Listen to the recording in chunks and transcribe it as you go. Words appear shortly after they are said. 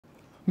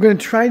I'm going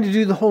to try to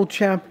do the whole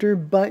chapter,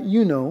 but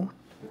you know.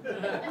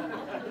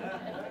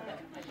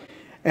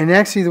 And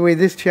actually the way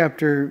this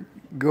chapter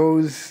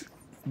goes,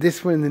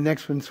 this one and the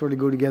next one sort of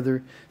go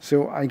together,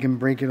 so I can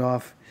break it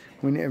off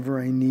whenever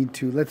I need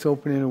to. Let's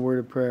open in a word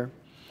of prayer.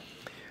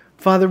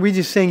 Father, we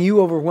just sang,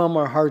 you overwhelm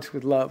our hearts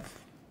with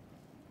love.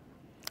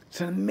 It's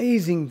an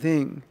amazing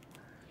thing.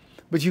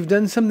 But you've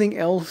done something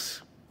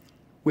else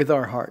with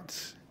our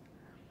hearts.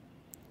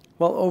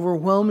 While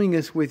overwhelming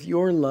us with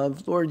your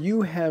love, Lord,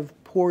 you have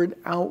poured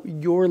out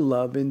your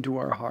love into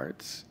our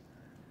hearts.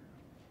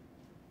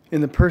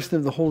 In the person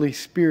of the Holy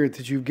Spirit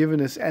that you've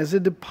given us as a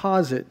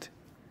deposit,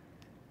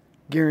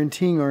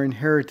 guaranteeing our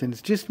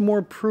inheritance. Just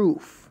more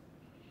proof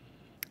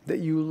that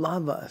you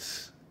love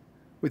us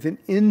with an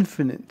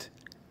infinite,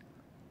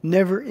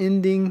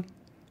 never-ending,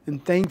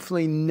 and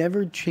thankfully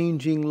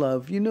never-changing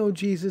love. You know,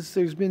 Jesus,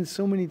 there's been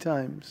so many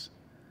times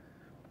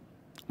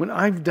when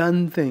I've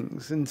done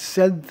things and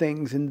said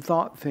things and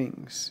thought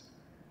things.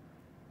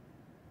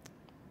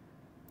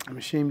 I'm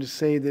ashamed to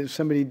say that if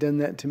somebody had done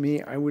that to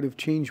me, I would have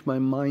changed my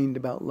mind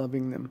about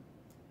loving them.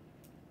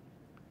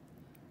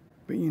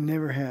 But you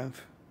never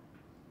have.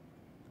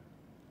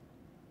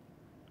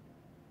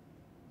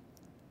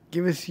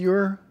 Give us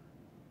your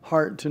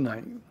heart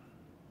tonight.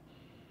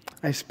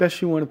 I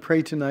especially want to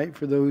pray tonight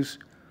for those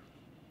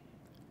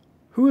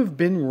who have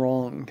been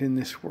wronged in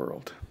this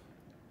world.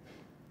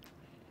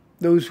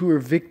 Those who are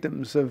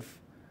victims of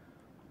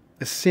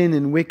the sin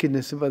and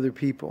wickedness of other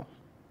people.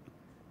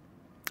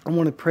 I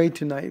want to pray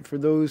tonight for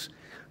those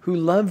who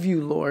love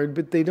you, Lord,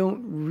 but they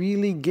don't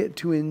really get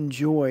to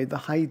enjoy the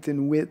height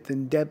and width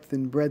and depth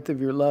and breadth of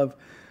your love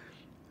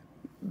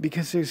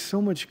because there's so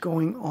much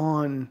going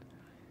on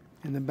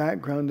in the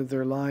background of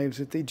their lives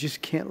that they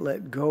just can't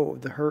let go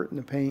of the hurt and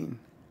the pain.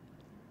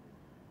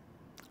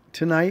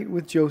 Tonight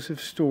with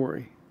Joseph's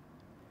story,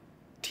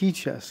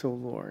 teach us, O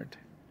Lord,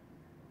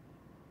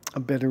 a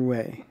better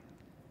way.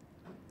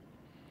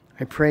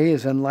 I pray,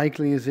 as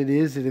unlikely as it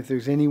is, that if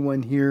there's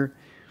anyone here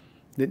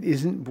that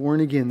isn't born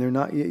again, they're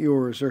not yet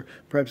yours, or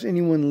perhaps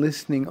anyone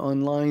listening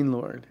online,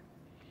 Lord,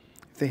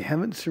 if they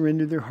haven't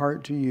surrendered their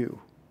heart to you,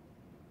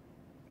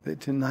 that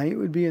tonight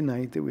would be a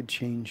night that would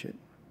change it.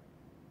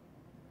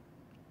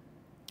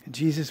 And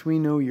Jesus, we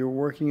know you're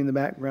working in the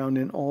background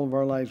in all of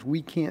our lives.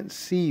 We can't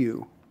see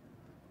you,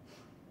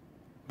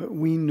 but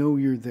we know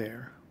you're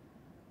there.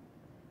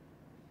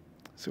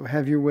 So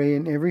have your way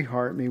in every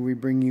heart. May we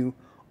bring you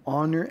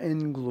honor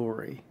and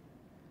glory.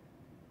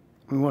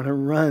 We want to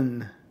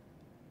run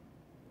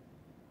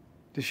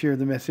to share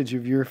the message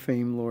of your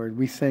fame, Lord.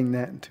 We sang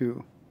that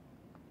too.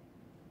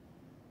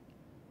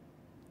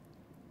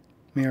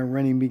 May our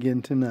running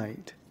begin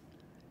tonight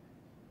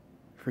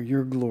for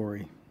your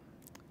glory.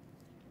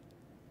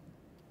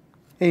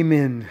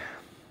 Amen.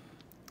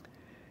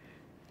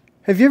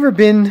 Have you ever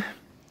been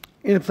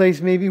in a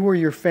place maybe where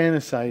you're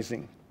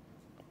fantasizing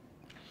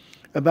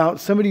about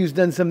somebody who's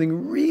done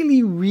something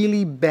really,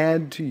 really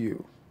bad to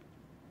you?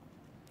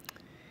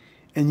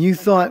 And you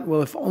thought,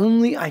 well, if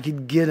only I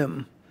could get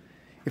him.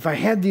 If I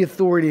had the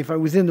authority, if I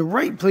was in the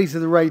right place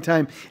at the right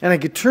time, and I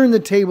could turn the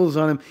tables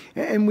on him.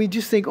 And we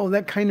just think, oh,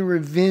 that kind of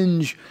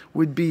revenge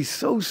would be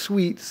so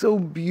sweet, so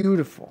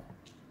beautiful.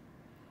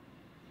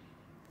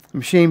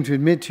 I'm ashamed to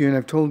admit to you, and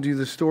I've told you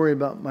the story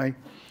about my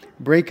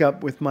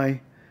breakup with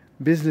my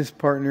business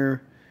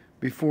partner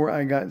before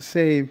I got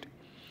saved.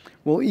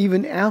 Well,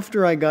 even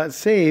after I got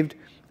saved,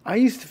 I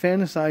used to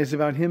fantasize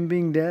about him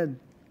being dead.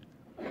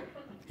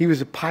 He was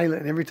a pilot,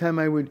 and every time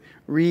I would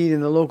read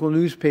in the local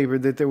newspaper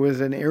that there was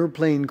an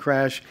airplane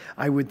crash,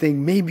 I would think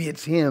maybe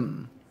it's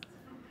him,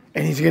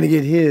 and he's going to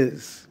get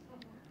his.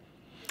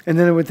 And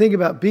then I would think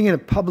about being in a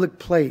public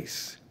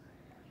place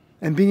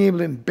and being able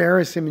to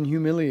embarrass him and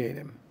humiliate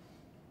him.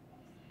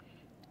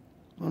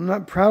 Well, I'm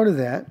not proud of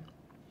that.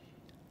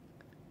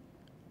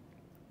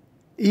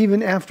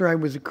 Even after I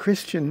was a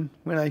Christian,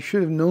 when I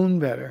should have known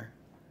better.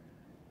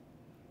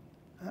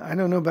 I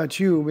don't know about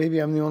you, maybe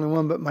I'm the only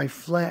one, but my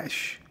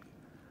flesh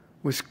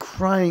was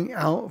crying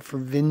out for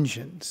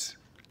vengeance.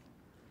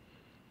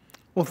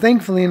 Well,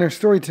 thankfully in our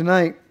story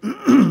tonight,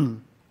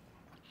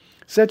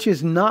 such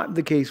is not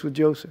the case with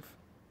Joseph.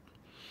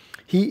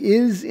 He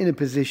is in a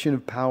position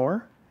of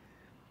power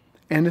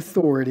and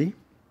authority.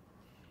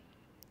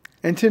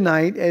 And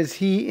tonight, as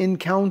he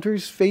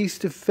encounters face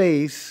to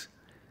face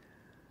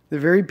the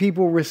very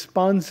people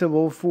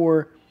responsible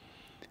for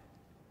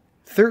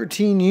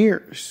 13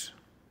 years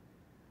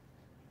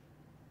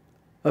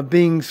of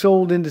being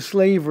sold into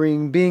slavery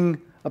and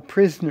being a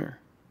prisoner,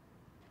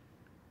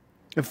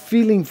 of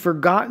feeling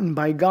forgotten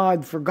by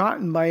God,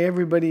 forgotten by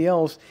everybody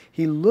else,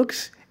 he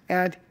looks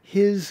at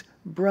his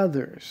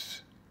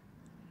brothers.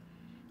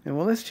 And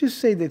well, let's just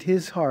say that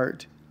his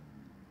heart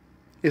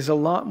is a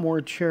lot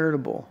more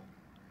charitable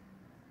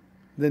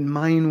than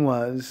mine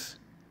was,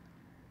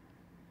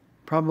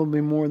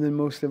 probably more than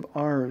most of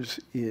ours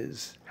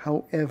is.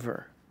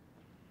 However,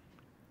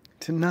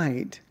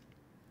 tonight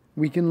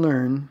we can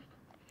learn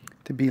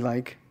to be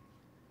like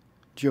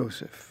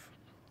Joseph.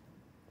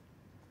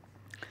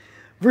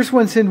 Verse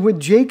 1 said, when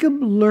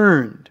Jacob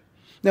learned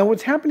Now,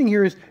 what's happening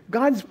here is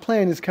God's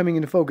plan is coming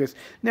into focus.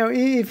 Now,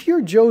 if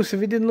you're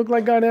Joseph, it didn't look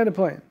like God had a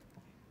plan.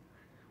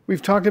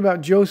 We've talked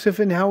about Joseph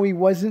and how he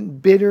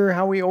wasn't bitter,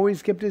 how he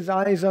always kept his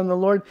eyes on the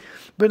Lord.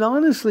 But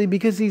honestly,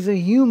 because he's a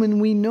human,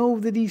 we know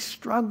that he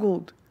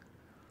struggled.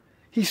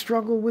 He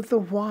struggled with the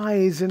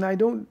whys, and I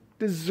don't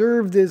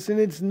deserve this, and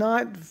it's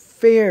not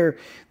fair.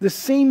 The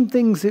same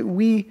things that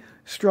we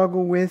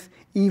struggle with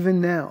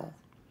even now.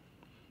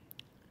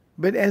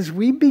 But as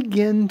we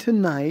begin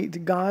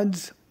tonight,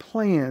 God's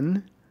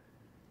plan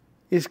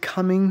is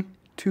coming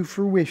to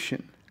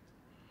fruition.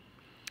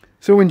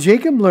 So when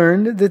Jacob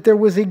learned that there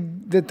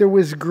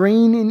was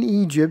grain in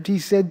Egypt, he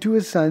said to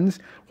his sons,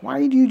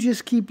 "Why do you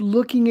just keep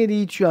looking at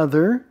each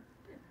other?"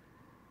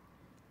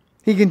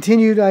 He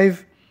continued,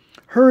 "I've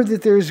heard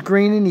that there is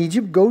grain in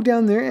Egypt. Go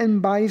down there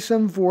and buy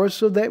some for us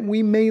so that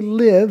we may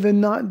live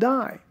and not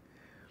die."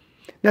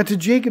 Now to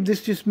Jacob,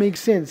 this just makes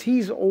sense.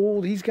 He's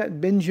old. He's got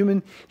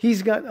Benjamin.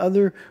 He's got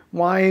other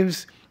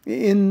wives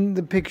in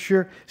the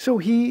picture. So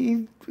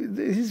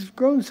his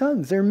grown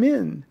sons, they're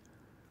men.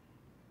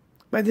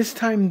 By this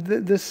time,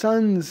 the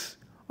sons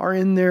are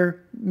in their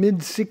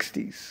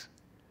mid-60s.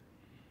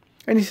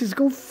 And he says,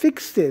 "Go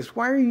fix this.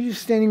 Why are you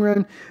just standing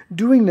around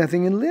doing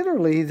nothing?" And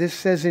literally, this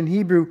says in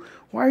Hebrew,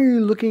 "Why are you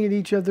looking at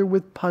each other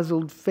with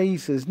puzzled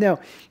faces?" Now,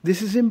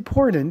 this is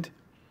important.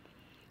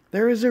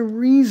 There is a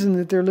reason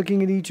that they're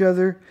looking at each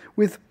other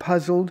with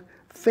puzzled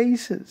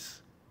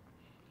faces.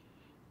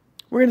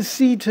 We're going to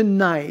see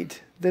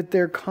tonight that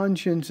their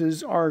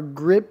consciences are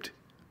gripped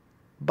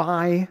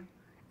by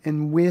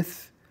and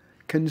with,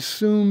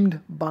 consumed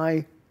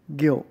by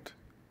guilt.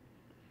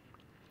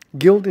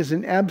 Guilt is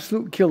an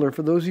absolute killer.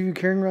 For those of you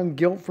carrying around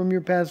guilt from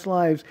your past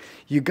lives,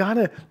 you got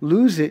to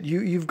lose it.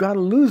 You've got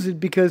to lose it,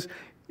 because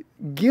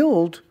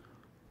guilt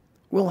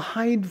will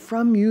hide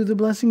from you the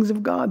blessings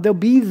of God. They'll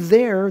be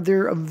there.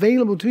 They're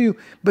available to you,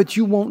 but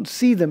you won't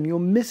see them. You'll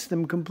miss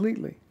them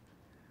completely.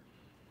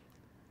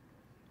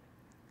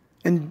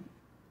 And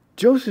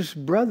Joseph's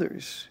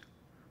brothers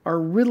are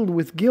riddled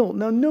with guilt.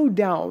 Now, no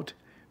doubt,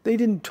 they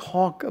didn't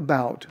talk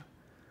about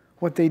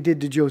what they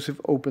did to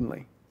Joseph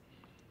openly.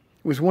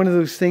 It was one of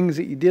those things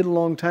that you did a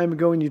long time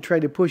ago and you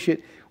tried to push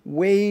it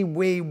way,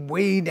 way,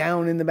 way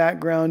down in the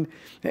background,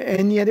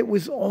 and yet it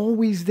was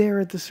always there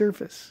at the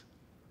surface.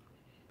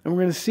 And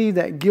we're going to see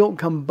that guilt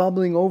come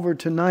bubbling over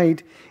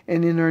tonight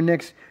and in our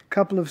next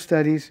couple of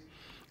studies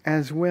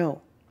as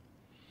well.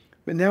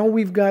 But now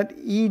we've got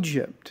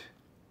Egypt,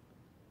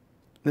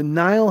 the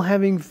Nile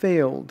having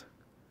failed,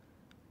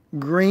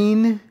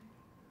 grain,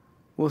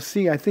 we'll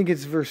see, I think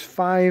it's verse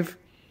 5,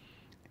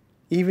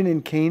 even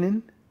in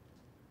Canaan,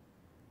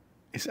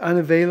 it's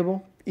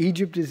unavailable.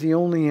 Egypt is the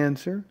only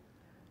answer.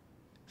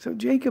 So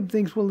Jacob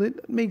thinks, well,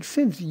 it makes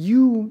sense.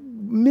 You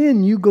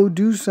men, you go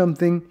do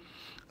something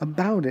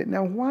about it.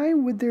 Now, why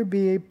would there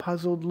be a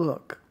puzzled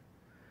look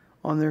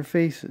on their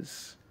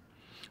faces?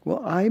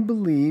 Well, I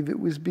believe it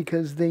was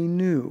because they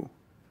knew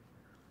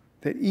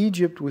that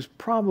Egypt was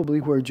probably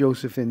where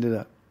Joseph ended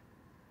up.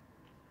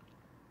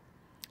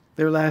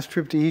 Their last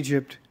trip to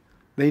Egypt,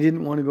 they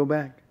didn't want to go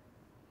back.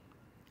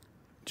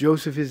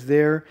 Joseph is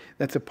there.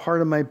 That's a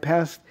part of my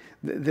past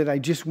that I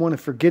just want to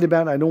forget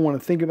about. I don't want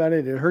to think about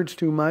it. It hurts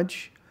too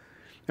much.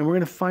 And we're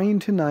going to find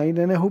tonight,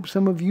 and I hope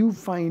some of you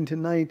find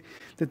tonight,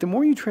 that the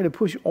more you try to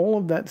push all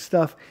of that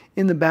stuff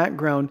in the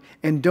background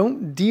and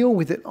don't deal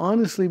with it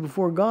honestly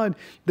before God,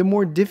 the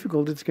more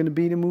difficult it's going to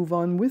be to move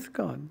on with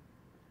God.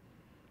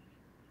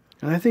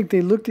 And I think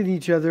they looked at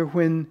each other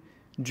when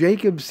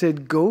Jacob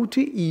said, "Go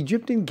to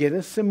Egypt and get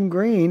us some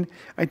grain."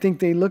 I think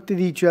they looked at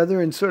each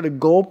other and sort of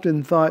gulped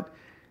and thought,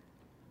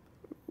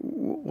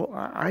 well,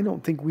 I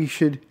don't think we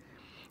should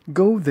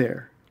go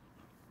there.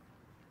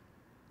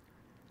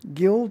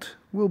 Guilt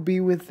will be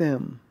with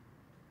them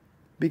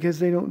because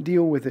they don't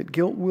deal with it.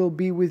 Guilt will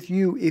be with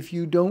you if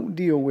you don't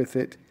deal with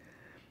it.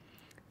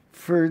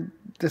 For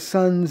the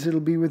sons, it'll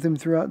be with them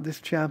throughout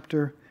this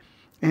chapter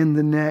and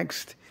the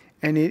next.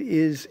 And it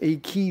is a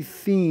key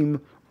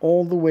theme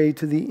all the way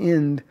to the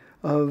end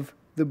of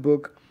the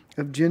book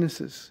of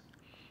Genesis.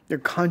 Their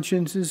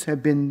consciences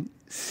have been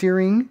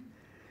searing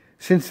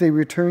since they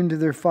returned to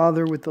their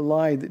father with the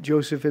lie that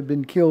Joseph had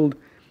been killed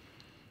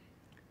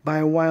by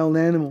a wild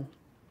animal.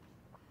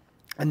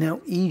 And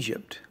now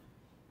Egypt,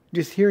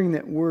 just hearing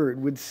that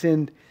word would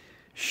send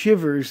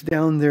shivers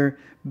down their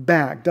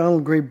back.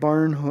 Donald Gray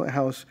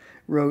Barnhouse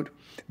wrote,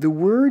 "The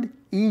word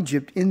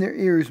Egypt in their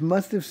ears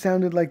must have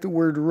sounded like the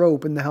word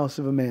rope in the house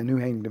of a man who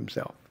hanged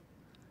himself."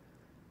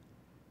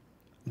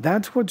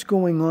 That's what's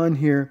going on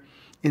here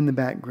in the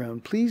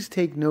background. Please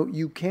take note,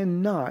 you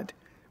cannot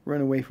run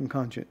away from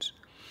conscience.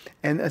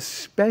 And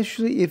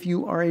especially if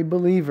you are a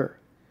believer.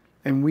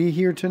 And we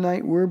here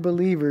tonight, we're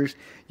believers.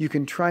 You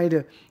can try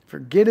to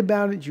forget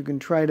about it. You can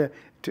try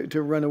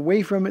to run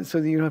away from it so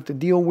that you don't have to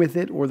deal with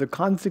it or the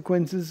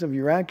consequences of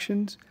your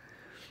actions.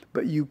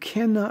 But you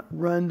cannot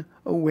run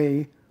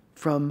away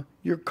from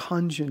your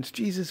conscience.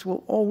 Jesus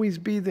will always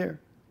be there.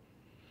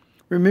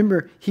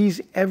 Remember,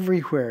 he's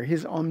everywhere.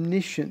 His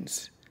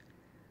omniscience,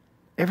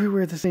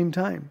 everywhere at the same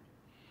time.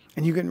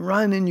 And you can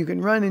run and you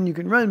can run and you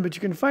can run, but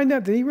you can find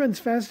out that he runs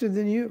faster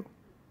than you.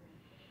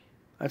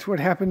 That's what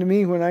happened to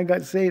me when I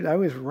got saved. I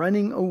was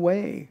running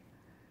away.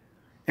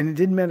 And it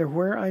didn't matter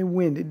where I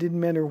went. It didn't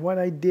matter what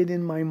I did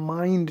in my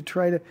mind to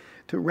try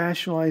to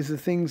rationalize the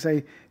things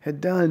I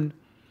had done.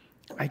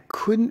 I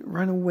couldn't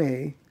run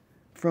away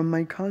from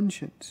my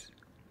conscience.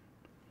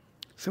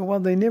 So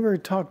while they never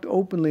talked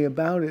openly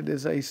about it,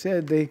 as I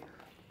said, they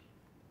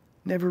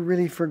never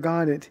really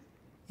forgot it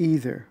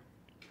either.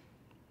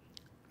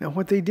 Now,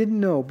 what they didn't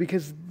know,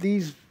 because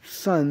these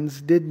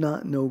sons did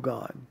not know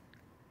God.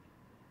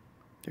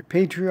 They're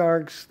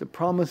patriarchs, the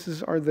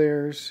promises are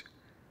theirs,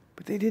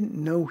 but they didn't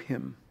know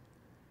him.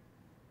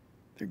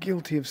 They're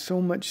guilty of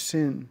so much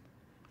sin,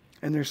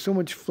 and there's so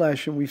much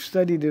flesh, and we've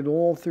studied it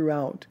all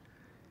throughout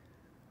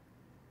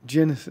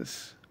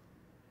Genesis.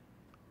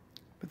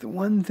 But the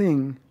one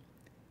thing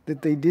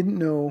that they didn't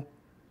know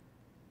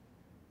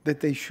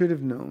that they should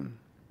have known,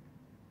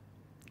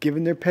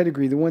 given their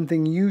pedigree, the one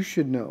thing you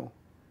should know,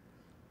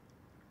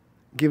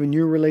 given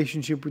your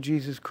relationship with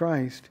Jesus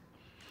Christ,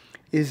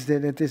 is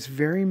that at this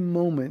very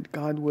moment,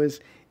 God was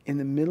in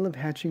the middle of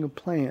hatching a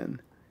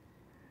plan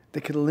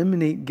that could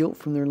eliminate guilt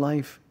from their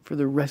life for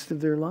the rest of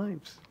their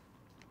lives.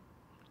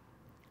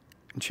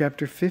 In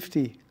chapter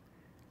 50,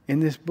 in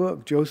this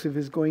book, Joseph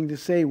is going to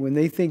say, when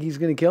they think he's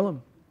going to kill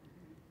him,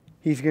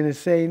 he's going to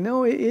say,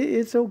 no,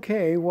 it's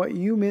okay. What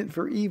you meant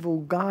for evil,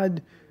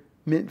 God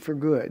meant for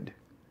good.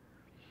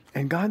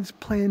 And God's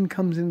plan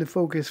comes into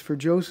focus for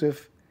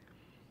Joseph.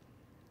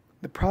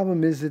 The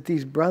problem is that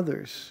these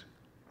brothers,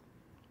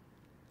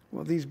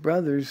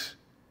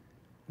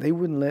 they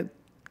wouldn't let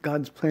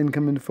God's plan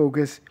come into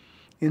focus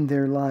in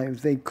their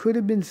lives. They could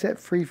have been set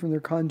free from their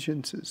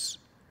consciences,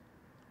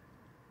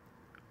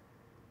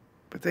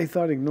 but they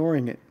thought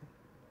ignoring it,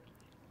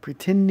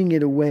 pretending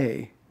it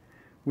away,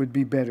 would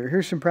be better.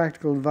 Here's some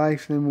practical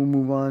advice, and then we'll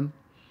move on.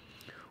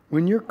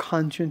 When your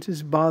conscience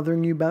is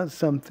bothering you about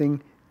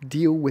something,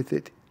 deal with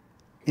it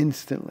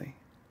instantly.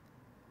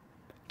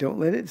 Don't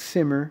let it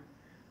simmer.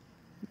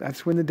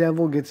 That's when the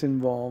devil gets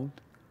involved.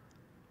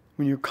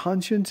 When your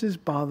conscience is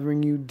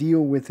bothering you,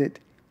 deal with it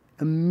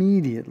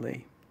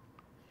immediately.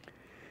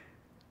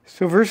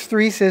 So verse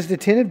 3 says, the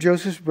 10 of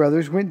Joseph's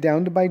brothers went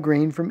down to buy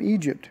grain from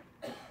Egypt.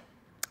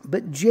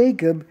 But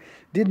Jacob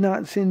did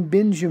not send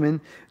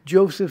Benjamin,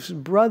 Joseph's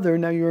brother.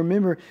 Now you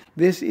remember,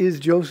 this is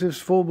Joseph's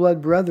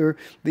full-blood brother,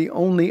 the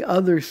only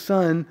other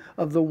son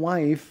of the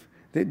wife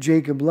that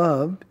Jacob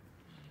loved.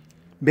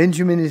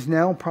 Benjamin is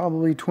now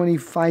probably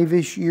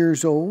 25-ish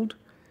years old.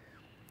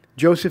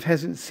 Joseph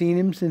hasn't seen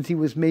him since he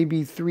was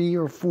maybe 3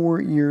 or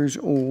 4 years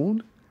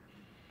old.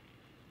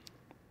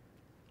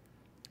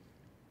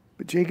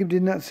 But Jacob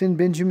did not send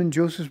Benjamin,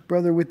 Joseph's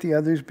brother, with the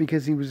others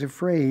because he was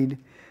afraid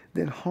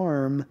that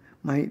harm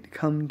might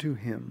come to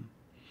him.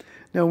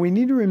 Now we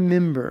need to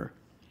remember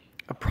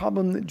a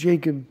problem that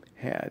Jacob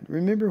had.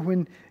 Remember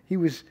when he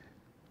was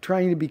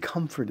trying to be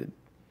comforted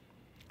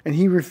and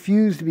he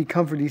refused to be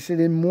comforted. He said,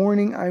 in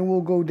mourning I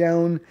will go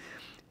down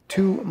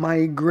to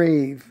my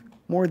grave.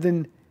 More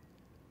than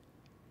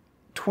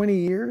 20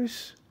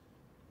 years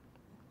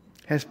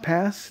has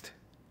passed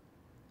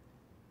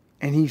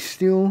and he's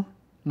still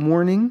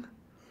mourning,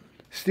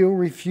 still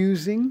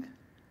refusing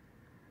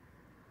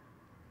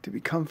to be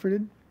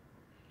comforted.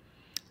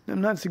 I'm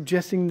not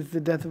suggesting that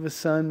the death of a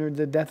son or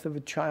the death of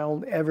a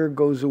child ever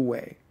goes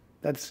away.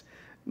 That's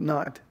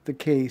not the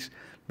case.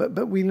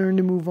 But we learn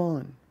to move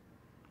on.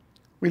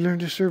 We learn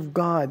to serve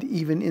God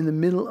even in the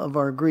middle of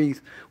our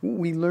grief.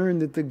 We learn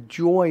that the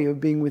joy of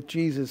being with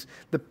Jesus,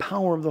 the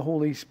power of the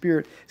Holy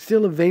Spirit,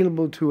 still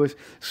available to us,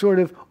 sort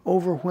of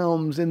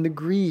overwhelms, and the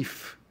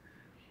grief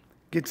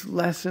gets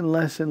less and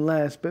less and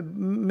less. But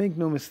make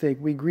no mistake,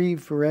 we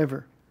grieve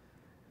forever.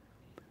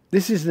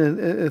 This isn't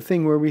a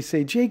thing where we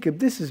say, Jacob,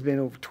 this has been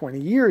over 20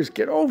 years.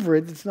 Get over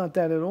it. It's not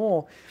that at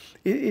all.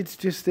 It's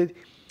just that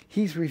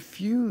he's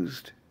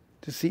refused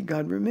to seek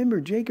God.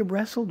 Remember, Jacob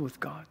wrestled with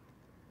God.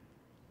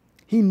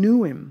 He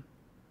knew him.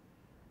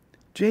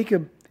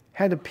 Jacob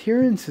had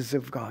appearances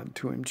of God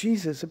to him.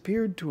 Jesus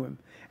appeared to him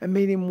and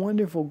made him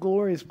wonderful,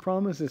 glorious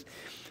promises.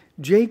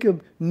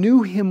 Jacob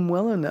knew him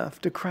well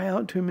enough to cry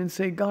out to him and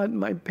say, God,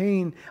 my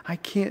pain, I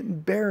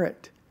can't bear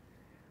it.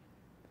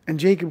 And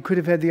Jacob could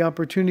have had the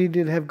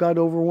opportunity to have God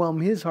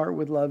overwhelm his heart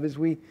with love, as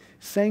we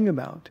sang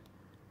about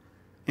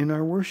in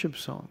our worship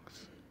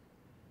songs.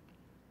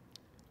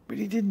 But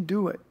he didn't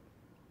do it.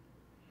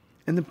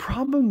 And the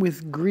problem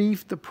with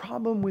grief, the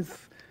problem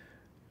with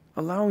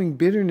allowing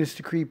bitterness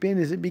to creep in,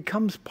 is it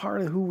becomes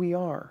part of who we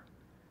are.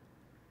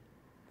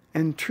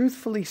 And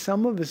truthfully,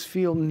 some of us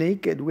feel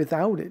naked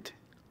without it.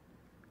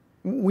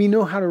 We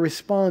know how to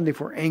respond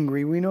if we're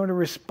angry. We know how to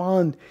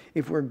respond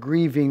if we're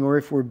grieving or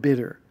if we're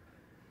bitter.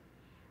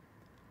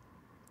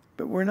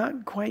 But we're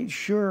not quite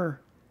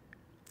sure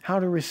how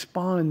to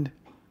respond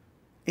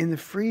in the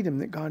freedom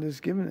that God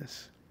has given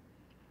us.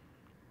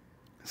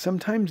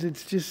 Sometimes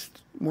it's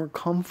just more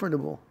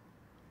comfortable.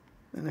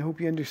 And I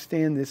hope you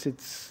understand this.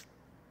 It's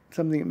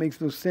something that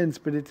makes no sense,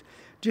 but it's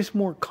just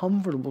more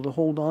comfortable to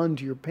hold on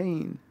to your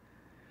pain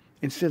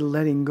instead of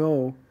letting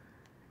go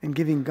and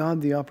giving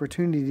God the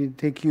opportunity to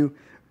take you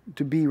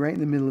to be right in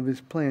the middle of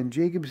his plan.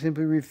 Jacob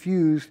simply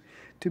refused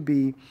to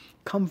be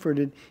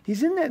comforted.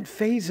 He's in that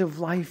phase of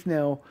life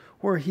now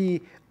where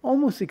he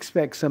almost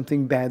expects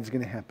something bad's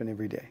going to happen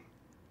every day.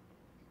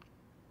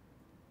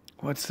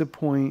 What's the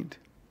point?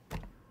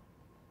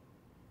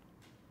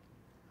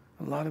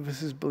 A lot of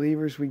us as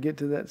believers, we get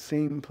to that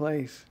same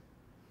place.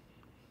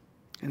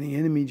 And the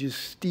enemy just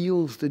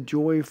steals the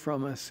joy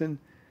from us. And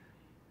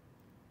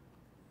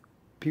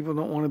people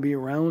don't want to be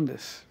around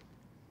us.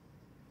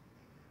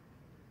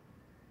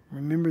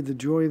 Remember, the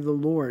joy of the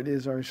Lord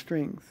is our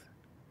strength.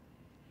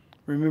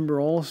 Remember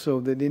also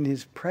that in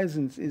his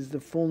presence is the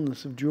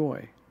fullness of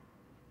joy.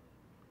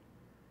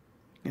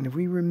 And if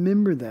we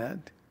remember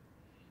that,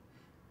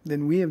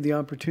 then we have the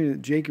opportunity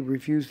that Jacob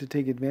refused to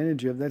take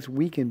advantage of. That's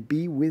we can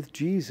be with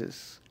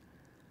Jesus.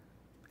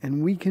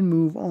 And we can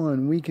move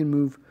on. We can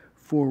move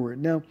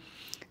forward. Now,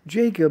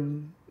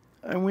 Jacob,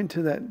 I went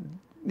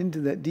into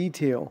that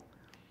detail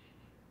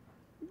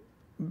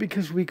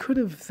because we could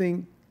have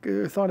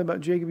thought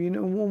about Jacob,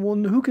 well,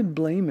 who could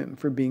blame him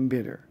for being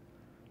bitter?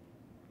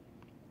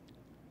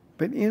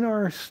 But in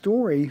our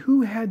story,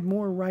 who had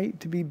more right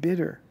to be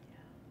bitter?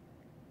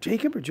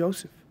 Jacob or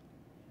Joseph?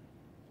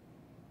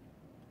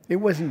 It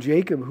wasn't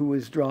Jacob who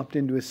was dropped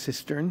into a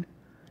cistern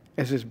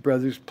as his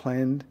brothers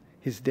planned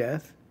his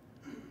death.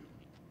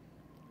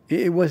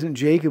 It wasn't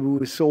Jacob who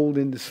was sold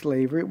into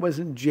slavery. It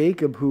wasn't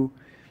Jacob who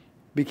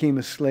became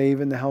a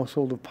slave in the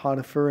household of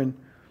Potiphar. And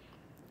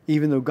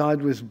even though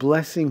God was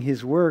blessing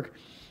his work,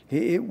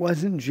 it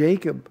wasn't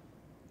Jacob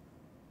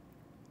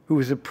who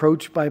was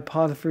approached by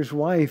Potiphar's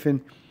wife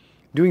and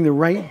doing the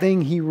right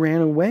thing, he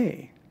ran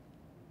away.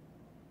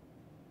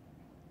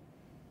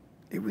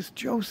 It was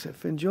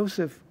Joseph. And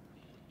Joseph,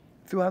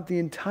 throughout the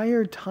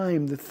entire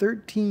time, the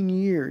 13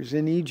 years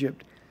in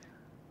Egypt,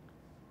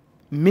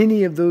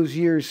 many of those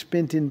years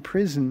spent in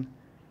prison,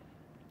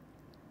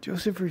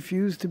 Joseph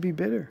refused to be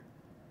bitter.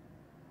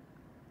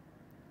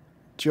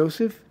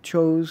 Joseph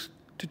chose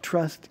to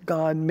trust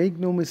God. Make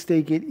no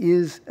mistake, it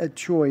is a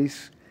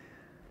choice.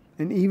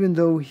 And even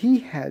though he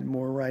had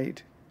more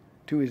right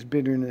to his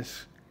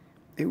bitterness,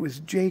 it was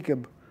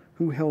Jacob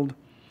who held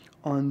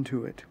on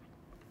to it.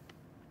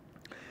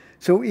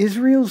 So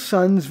Israel's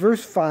sons,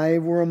 verse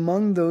 5, were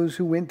among those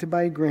who went to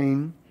buy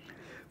grain,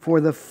 for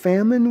the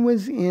famine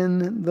was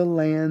in the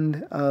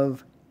land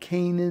of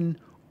Canaan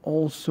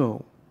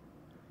also.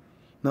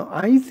 Now,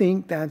 I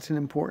think that's an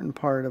important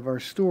part of our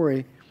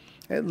story,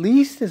 at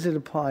least as it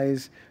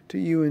applies to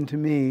you and to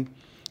me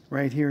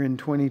right here in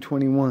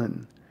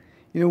 2021.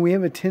 We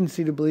have a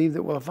tendency to believe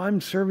that, well, if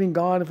I'm serving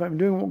God, if I'm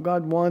doing what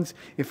God wants,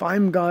 if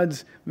I'm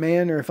God's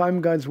man or if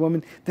I'm God's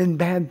woman, then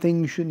bad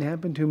things shouldn't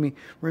happen to me.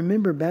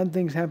 Remember, bad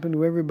things happen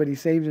to everybody,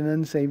 saved and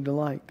unsaved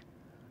alike.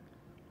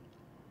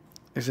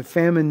 There's a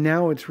famine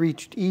now, it's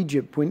reached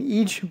Egypt. When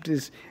Egypt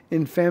is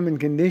in famine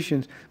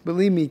conditions,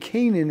 believe me,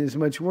 Canaan is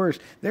much worse.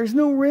 There's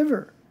no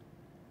river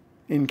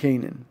in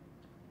Canaan.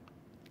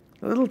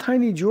 A little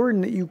tiny Jordan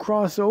that you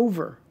cross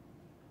over,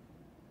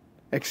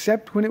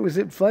 except when it was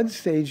at flood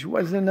stage,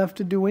 wasn't enough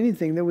to do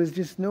anything. There was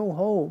just no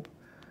hope.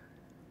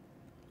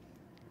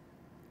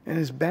 And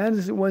as bad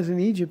as it was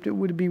in Egypt, it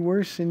would be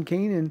worse in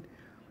Canaan.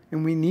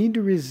 And we need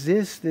to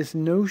resist this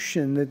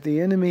notion that the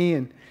enemy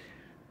and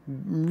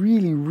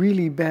really,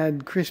 really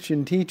bad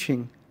Christian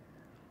teaching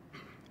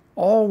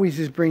always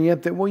is bringing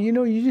up that, well,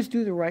 you just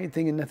do the right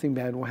thing and nothing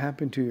bad will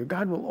happen to you.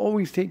 God will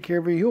always take care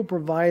of you. He'll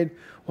provide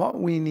what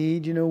we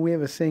need. We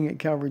have a saying at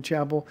Calvary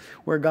Chapel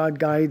where God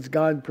guides,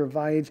 God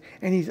provides,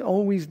 and he's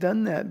always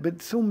done that.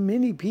 But so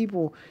many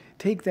people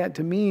take that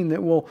to mean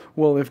that,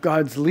 well, if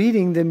God's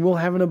leading, then we'll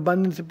have an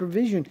abundance of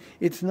provision.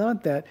 It's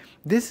not that.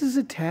 This is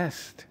a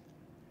test.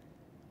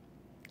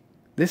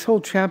 This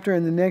whole chapter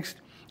and the next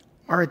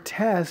are a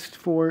test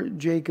for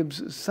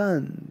Jacob's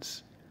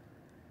sons.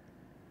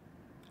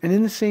 And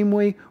in the same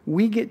way,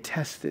 we get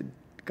tested.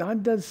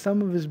 God does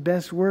some of his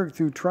best work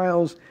through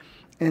trials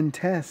and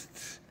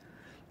tests.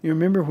 You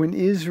remember when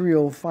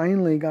Israel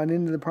finally got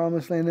into the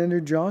promised land under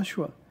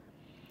Joshua,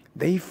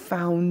 they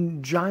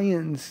found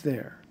giants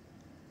there.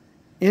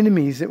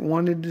 Enemies that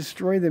wanted to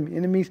destroy them.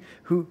 Enemies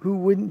who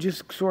wouldn't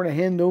just sort of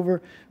hand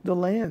over the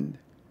land.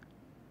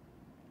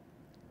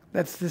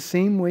 That's the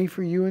same way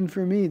for you and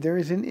for me. There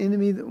is an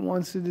enemy that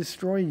wants to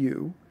destroy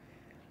you,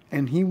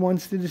 and he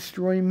wants to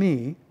destroy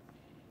me.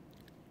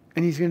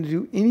 And he's going to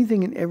do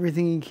anything and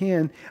everything he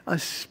can,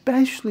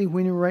 especially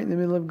when you're right in the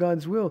middle of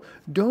God's will.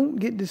 Don't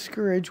get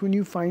discouraged when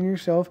you find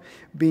yourself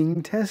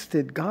being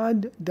tested.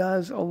 God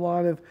does a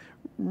lot of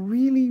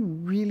really,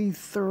 really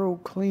thorough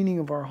cleaning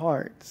of our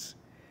hearts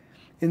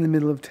in the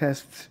middle of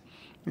tests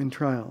and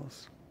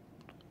trials.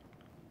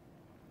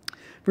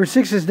 Verse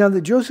 6 says, now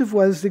that Joseph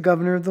was the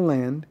governor of the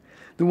land,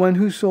 the one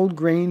who sold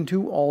grain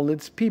to all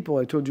its people.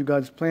 I told you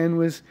God's plan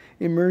was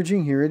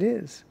emerging. Here it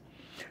is.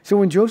 So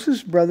when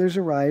Joseph's brothers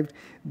arrived,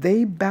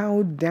 they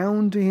bowed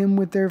down to him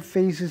with their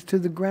faces to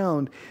the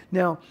ground.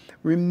 Now,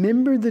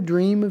 remember the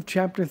dream of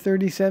chapter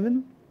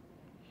 37?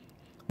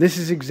 This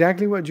is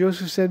exactly what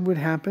Joseph said would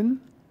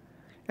happen.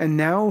 And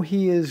now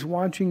he is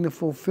watching the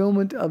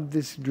fulfillment of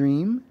this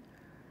dream.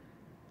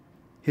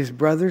 His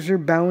brothers are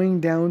bowing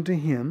down to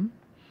him.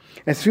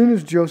 As soon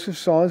as Joseph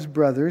saw his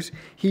brothers,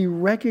 he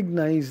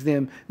recognized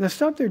them. Now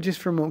stop there just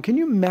for a moment. Can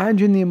you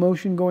imagine the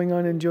emotion going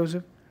on in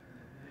Joseph?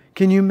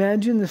 Can you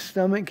imagine the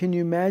stomach? Can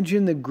you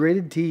imagine the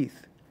gritted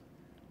teeth?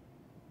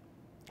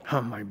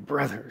 Oh, my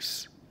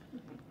brothers.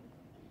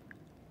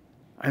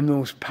 I'm the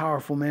most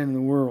powerful man in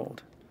the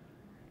world.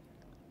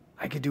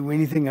 I could do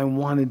anything I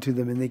wanted to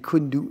them, and they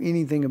couldn't do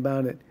anything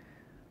about it.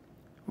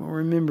 Well,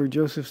 remember,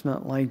 Joseph's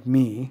not like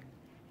me.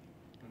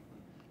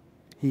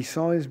 He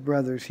saw his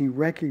brothers. He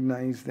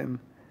recognized them.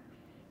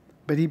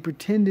 But he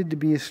pretended to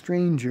be a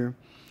stranger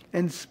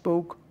and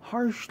spoke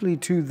harshly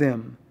to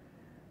them.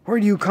 Where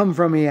do you come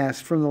from, he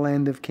asked. From the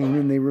land of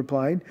Canaan, they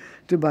replied,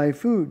 to buy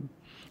food.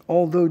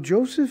 Although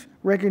Joseph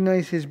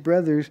recognized his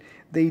brothers,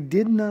 they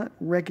did not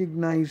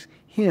recognize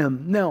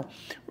him. Now,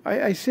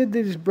 I said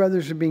that his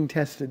brothers are being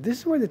tested. This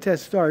is where the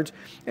test starts,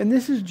 and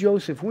this is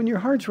Joseph. When your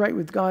heart's right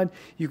with God,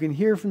 you can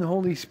hear from the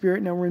Holy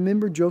Spirit. Now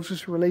remember,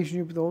 Joseph's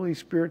relationship with the Holy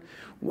Spirit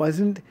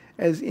wasn't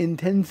as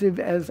intensive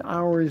as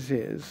ours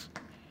is.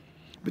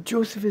 But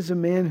Joseph is a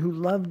man who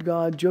loved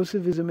God.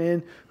 Joseph is a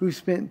man who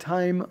spent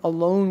time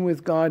alone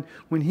with God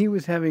when he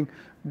was having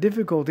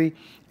difficulty.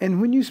 And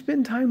when you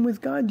spend time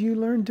with God, you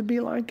learn to be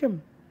like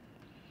him.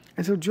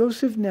 And so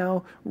Joseph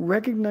now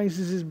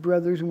recognizes his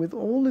brothers, and with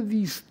all of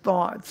these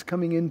thoughts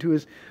coming into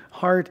his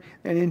heart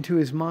and into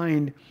his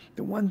mind,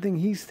 the one thing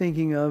he's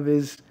thinking of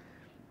is,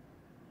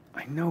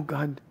 I know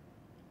God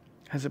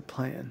has a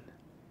plan.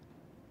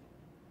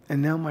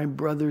 And now my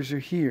brothers are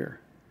here.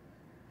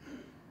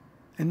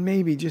 And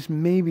maybe, just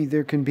maybe,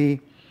 there can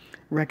be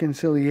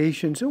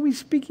reconciliation. So he's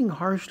speaking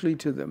harshly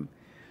to them.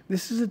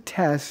 This is a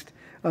test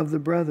of the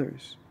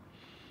brothers.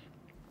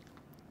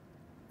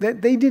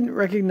 That they didn't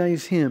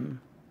recognize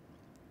him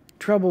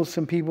troubles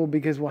some people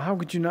because, well, how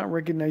could you not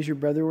recognize your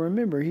brother? Well,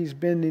 remember, he's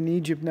been in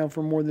Egypt now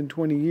for more than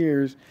 20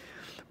 years.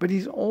 But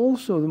he's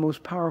also the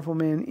most powerful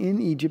man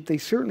in Egypt. They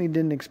certainly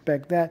didn't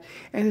expect that.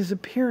 And his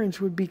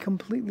appearance would be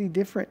completely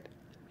different.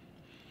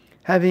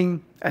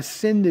 Having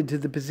ascended to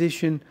the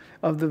position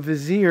of the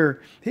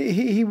vizier,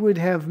 he would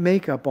have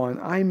makeup on,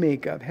 eye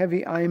makeup,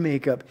 heavy eye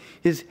makeup.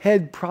 His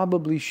head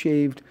probably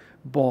shaved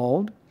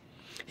bald.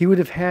 He would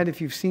have had,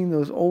 if you've seen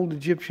those old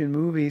Egyptian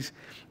movies,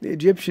 the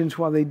Egyptians,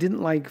 while they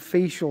didn't like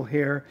facial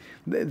hair,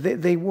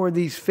 they wore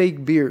these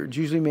fake beards,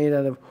 usually made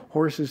out of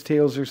horses'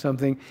 tails or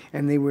something,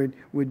 and they would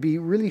be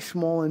really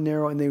small and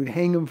narrow, and they would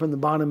hang them from the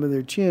bottom of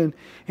their chin.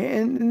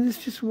 And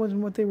this just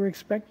wasn't what they were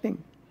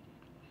expecting.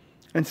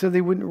 And so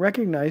they wouldn't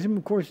recognize him.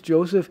 Of course,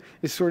 Joseph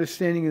is sort of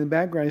standing in the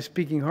background,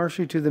 speaking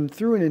harshly to them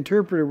through an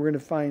interpreter we're going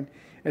to find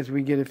as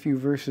we get a few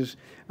verses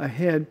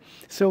ahead.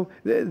 So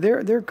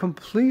they're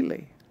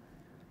completely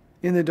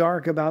in the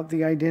dark about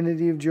the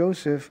identity of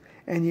Joseph,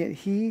 and yet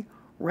he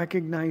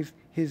recognized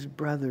his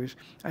brothers.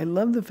 I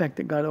love the fact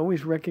that God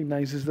always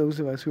recognizes those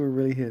of us who are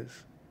really his.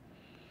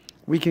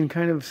 We can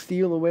kind of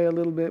steal away a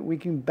little bit. We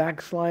can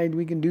backslide.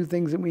 We can do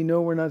things that we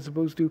know we're not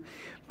supposed to.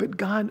 But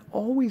God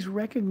always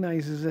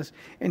recognizes us,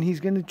 and he's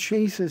going to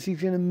chase us.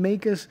 He's going to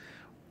make us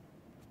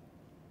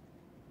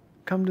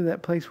come to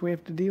that place where we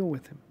have to deal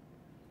with him.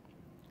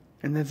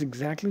 And that's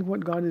exactly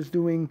what God is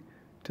doing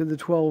to the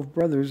 12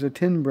 brothers, the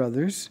 10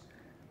 brothers.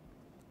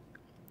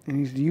 And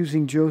he's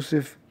using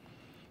Joseph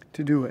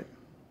to do it.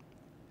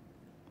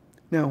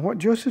 Now, what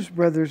Joseph's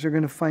brothers are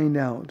going to find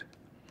out,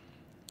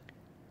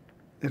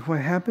 that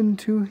what happened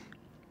to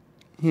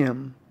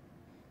him,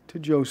 to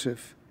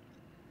Joseph,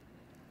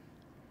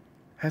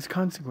 has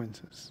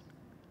consequences.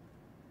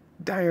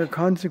 Dire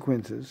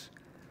consequences.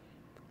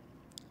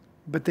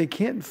 But they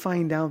can't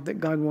find out that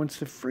God wants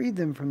to free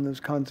them from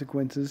those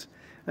consequences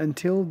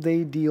until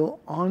they deal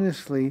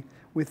honestly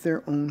with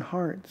their own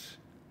hearts.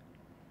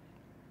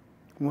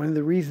 One of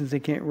the reasons they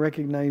can't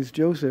recognize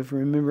Joseph,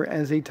 remember,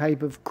 as a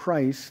type of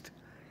Christ,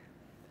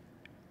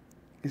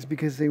 is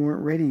because they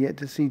weren't ready yet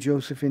to see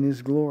Joseph in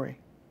his glory.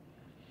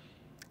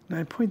 Now,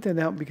 I point that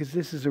out because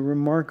this is a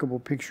remarkable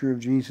picture of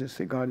Jesus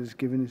that God has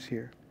given us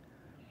here.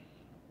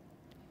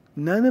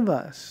 None of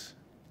us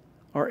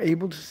are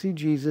able to see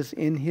Jesus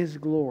in his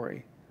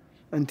glory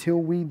until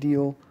we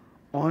deal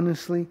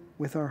honestly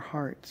with our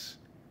hearts.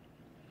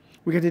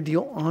 We got to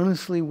deal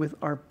honestly with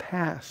our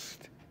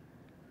past.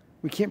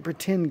 We can't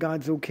pretend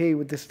God's okay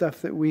with the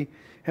stuff that we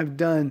have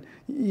done.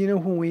 You know,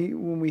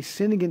 when we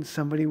sin against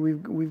somebody,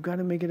 we've got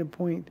to make it a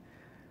point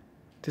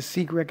to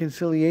seek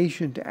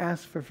reconciliation, to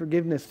ask for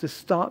forgiveness, to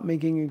stop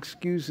making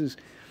excuses.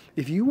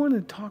 If you want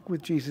to talk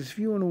with Jesus, if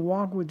you want to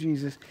walk with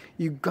Jesus,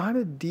 you've got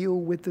to deal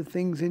with the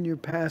things in your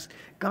past.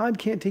 God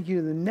can't take you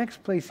to the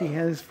next place he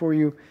has for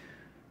you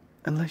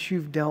unless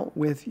you've dealt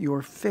with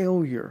your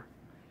failure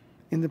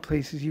in the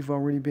places you've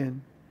already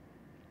been.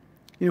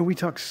 You know, we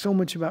talk so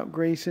much about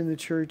grace in the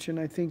church, and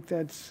I think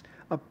that's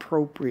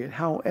appropriate.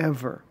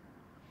 However,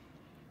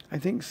 I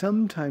think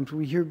sometimes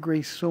we hear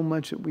grace so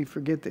much that we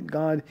forget that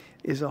God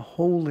is a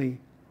holy,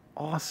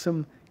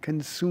 awesome,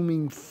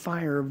 consuming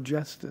fire of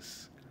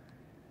justice.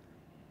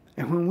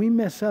 And when we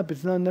mess up,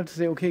 it's not enough to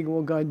say, okay,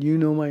 well, God, you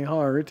know my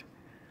heart.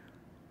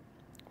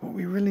 What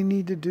we really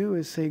need to do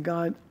is say,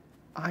 God,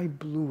 I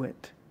blew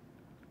it.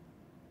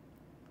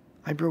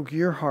 I broke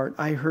your heart.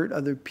 I hurt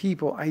other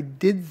people. I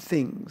did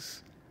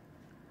things.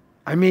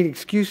 I made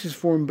excuses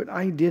for them, but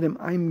I did them.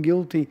 I'm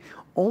guilty.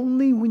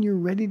 Only when you're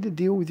ready to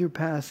deal with your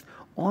past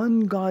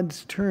on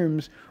God's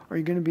terms are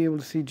you going to be able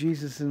to see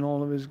Jesus in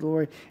all of his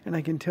glory. And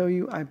I can tell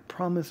you, I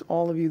promise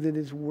all of you that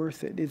it's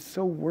worth it. It's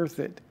so worth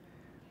it.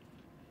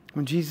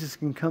 When Jesus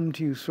can come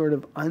to you sort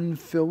of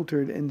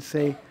unfiltered and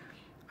say,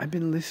 I've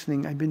been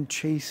listening. I've been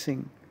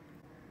chasing.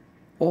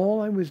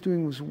 All I was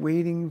doing was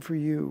waiting for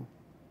you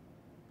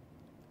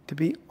to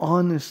be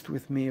honest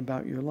with me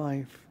about your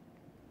life.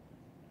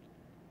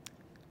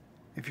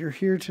 If you're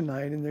here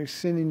tonight and there's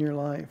sin in your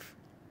life,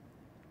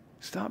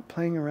 stop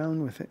playing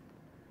around with it.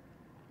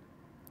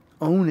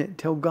 Own it.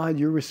 Tell God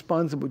you're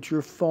responsible. It's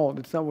your fault.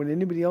 It's not what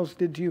anybody else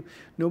did to you.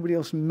 Nobody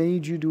else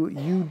made you do it.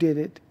 You did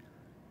it.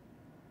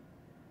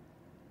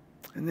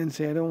 And then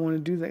say, I don't want to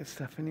do that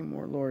stuff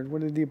anymore, Lord.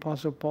 What did the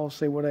Apostle Paul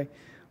say? What I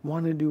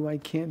want to do, I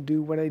can't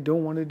do. What I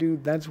don't want to do,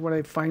 that's what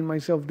I find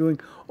myself doing.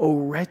 Oh,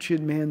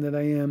 wretched man that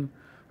I am.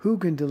 Who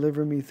can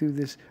deliver me through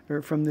this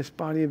or from this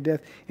body of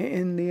death?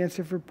 And the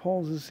answer for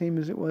Paul is the same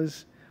as it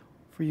was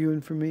for you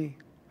and for me.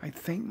 I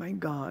thank my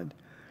God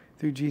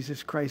through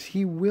Jesus Christ.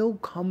 He will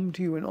come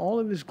to you in all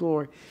of his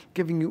glory,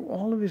 giving you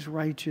all of his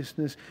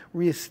righteousness,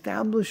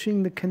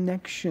 reestablishing the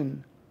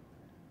connection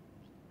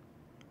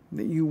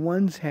that you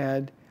once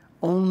had,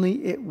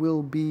 only it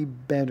will be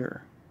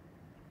better.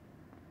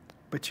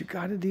 But you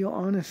got to deal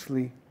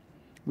honestly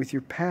with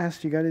your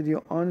past. You got to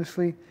deal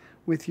honestly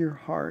with your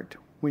heart.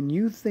 When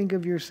you think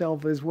of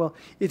yourself as, well,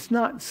 it's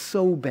not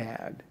so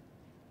bad,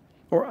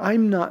 or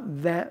I'm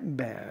not that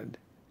bad,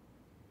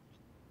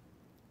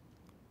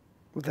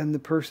 well, then the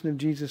person of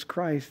Jesus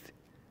Christ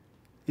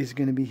is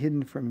going to be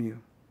hidden from you.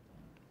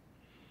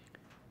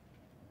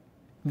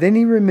 Then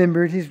he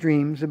remembered his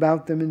dreams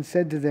about them and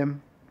said to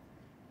them,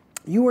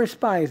 you are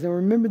spies. Now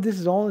remember, this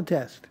is all a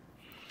test.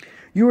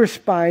 You are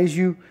spies.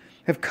 You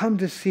have come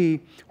to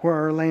see where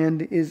our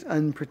land is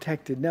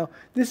unprotected. Now,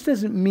 this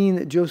doesn't mean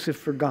that Joseph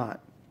forgot.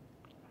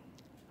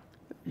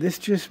 This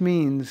just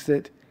means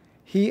that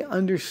he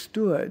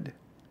understood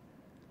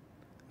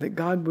that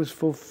God was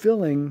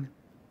fulfilling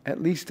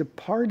at least a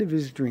part of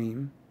his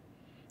dream.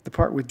 The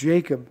part with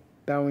Jacob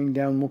bowing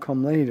down will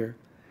come later.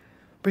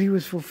 But he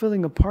was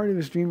fulfilling a part of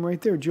his dream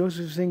right there.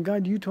 Joseph was saying,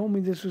 God, you told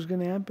me this was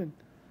going to happen.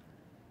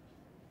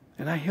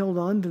 And I held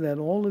on to that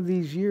all of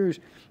these years.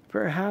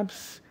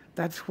 Perhaps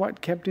that's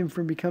what kept him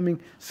from becoming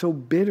so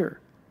bitter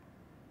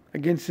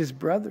against his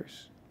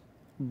brothers.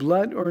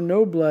 Blood or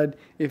no blood,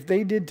 if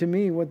they did to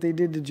me what they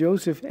did to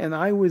Joseph, and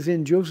I was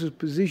in Joseph's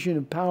position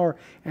of power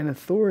and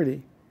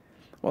authority,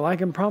 well, I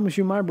can promise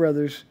you my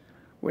brothers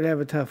would have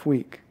a tough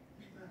week.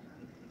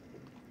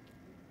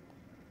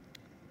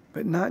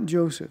 But not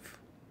Joseph.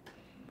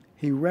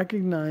 He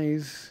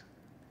recognized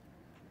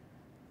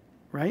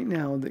right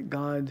now that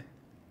God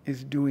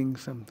is doing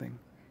something.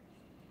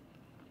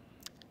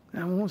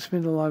 Now, I won't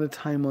spend a lot of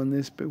time on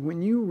this, but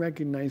when you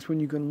recognize, when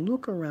you can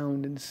look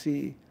around and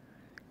see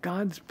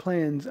God's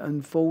plans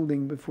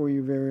unfolding before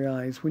your very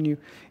eyes, when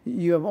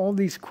you have all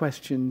these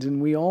questions,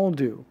 and we all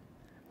do.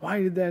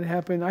 Why did that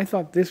happen? I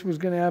thought this was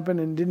going to happen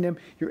and didn't have,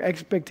 your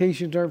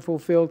expectations aren't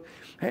fulfilled.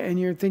 And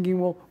you're thinking,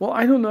 well,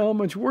 I don't know how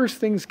much worse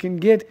things can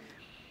get.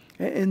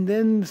 And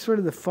then sort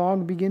of the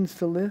fog begins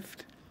to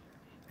lift.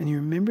 And you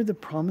remember the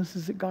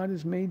promises that God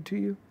has made to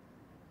you.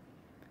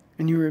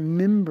 And you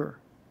remember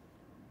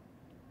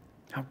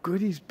how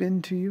good he's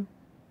been to you.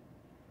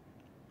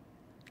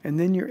 And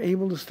then you're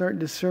able to start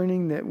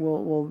discerning that,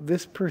 well,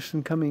 this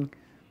person coming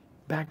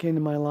back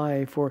into my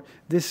life, or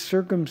this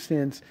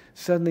circumstance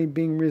suddenly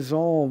being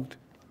resolved.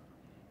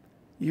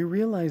 You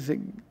realize that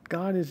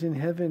God is in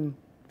heaven,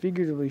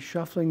 figuratively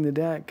shuffling the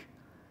deck.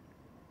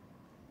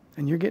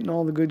 And you're getting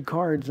all the good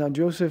cards. Now,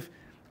 Joseph,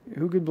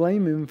 who could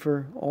blame him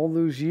for all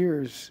those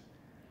years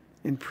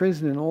in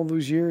prison and all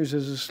those years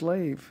as a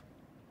slave?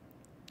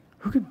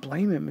 Who could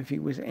blame him if he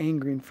was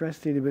angry and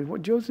frustrated? But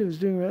what Joseph is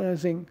doing right now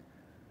is saying,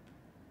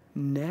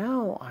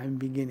 now I'm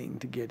beginning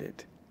to get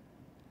it.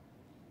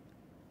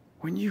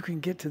 When you can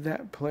get to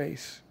that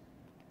place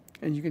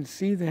and you can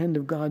see the hand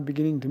of God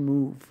beginning to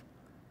move,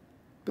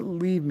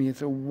 believe me,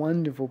 it's a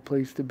wonderful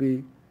place to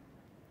be.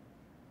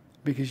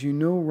 Because you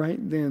know right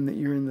then that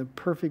you're in the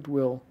perfect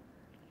will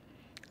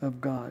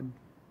of God.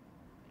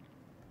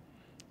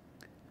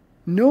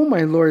 No,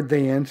 my Lord,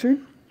 they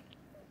answered.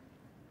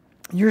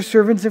 Your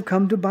servants have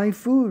come to buy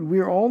food. We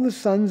are all the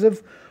sons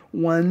of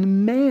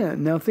one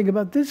man. Now think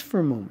about this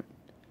for a moment.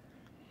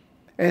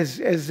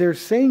 As they're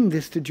saying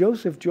this to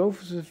Joseph,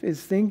 Joseph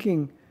is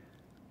thinking,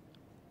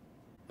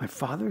 my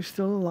father's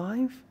still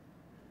alive?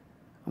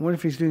 I wonder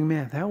if he's doing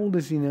math. How old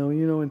is he now?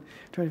 And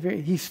trying to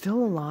figure, he's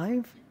still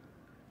alive?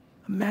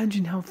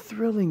 Imagine how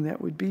thrilling that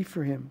would be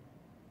for him.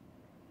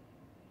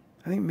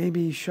 I think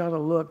maybe he shot a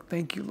look.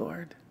 Thank you,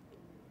 Lord.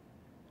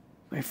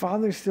 My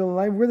father's still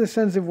alive. We're the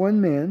sons of one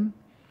man.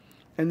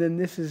 And then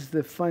this is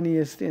the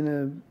funniest in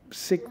a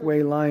sick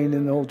way line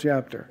in the whole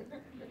chapter.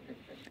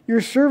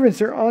 Your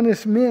servants are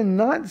honest men,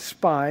 not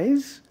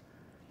spies.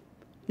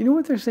 You know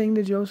what they're saying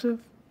to Joseph?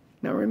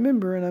 Now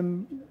remember, and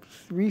I'm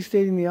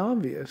restating the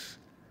obvious,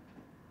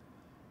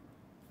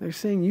 they're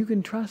saying, you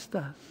can trust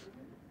us.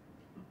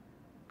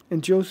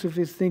 And Joseph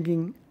is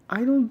thinking,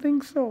 I don't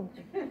think so.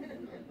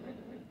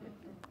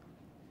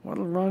 What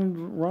did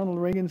Ronald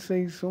Reagan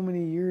say so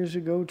many years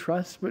ago?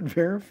 Trust but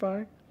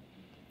verify.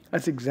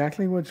 That's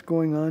exactly what's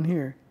going on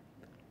here.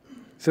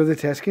 So the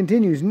test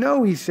continues.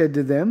 No, he said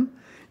to them,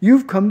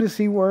 you've come to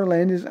see where our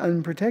land is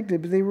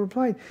unprotected. But they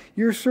replied,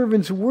 your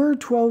servants were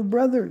 12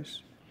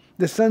 brothers,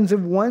 the sons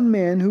of one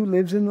man who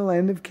lives in the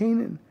land of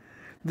Canaan.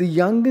 The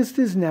youngest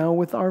is now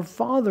with our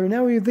father.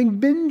 Now you think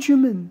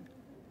Benjamin.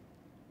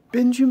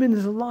 Benjamin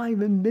is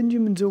alive and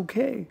Benjamin's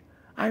okay.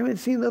 I haven't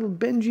seen little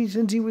Benji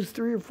since he was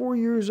 3 or 4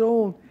 years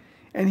old,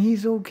 and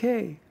he's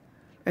okay.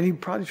 And he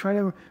probably trying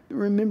to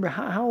remember,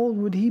 how old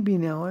would he be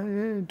now?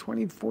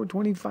 24,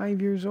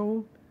 25 years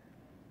old?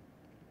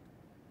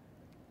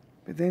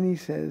 But then he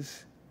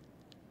says,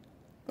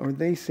 or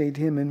they say to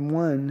him, and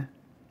one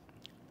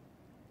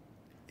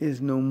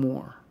is no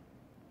more.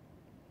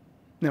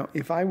 Now,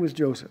 if I was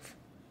Joseph,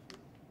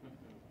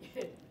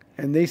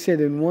 and they said,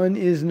 and one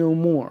is no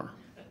more,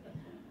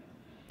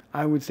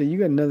 I would say, you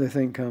got another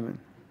thing coming.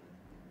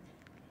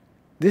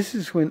 This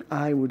is when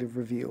I would have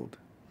revealed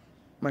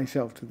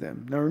myself to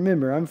them. Now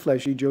remember, I'm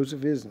fleshy,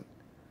 Joseph isn't.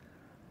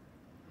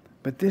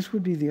 But this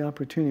would be the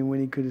opportunity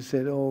when he could have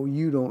said, oh,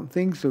 you don't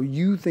think so.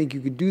 You think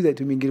you could do that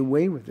to me and get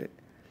away with it.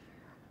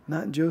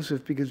 Not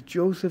Joseph, because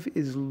Joseph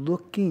is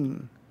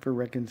looking for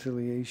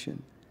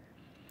reconciliation.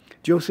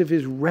 Joseph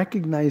is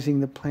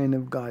recognizing the plan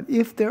of God.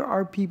 If there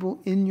are people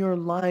in your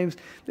lives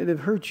that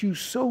have hurt you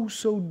so,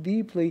 so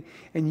deeply,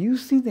 and you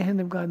see the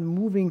hand of God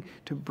moving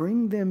to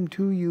bring them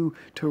to you,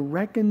 to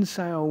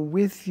reconcile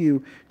with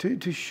you,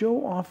 to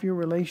show off your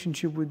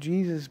relationship with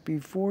Jesus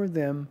before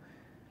them,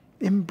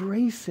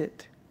 embrace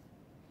it.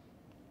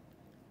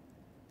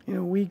 You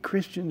know, we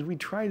Christians, we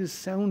try to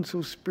sound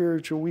so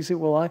spiritual. We say,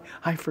 well,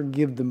 I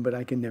forgive them, but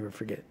I can never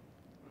forget.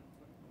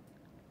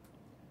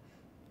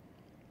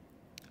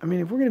 I mean,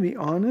 if we're going to be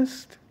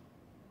honest,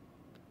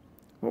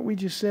 what we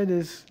just said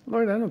is,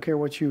 Lord, I don't care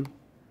what you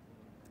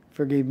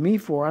forgave me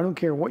for. I don't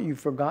care what you've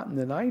forgotten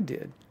that I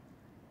did.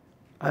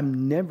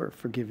 I'm never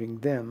forgiving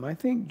them. I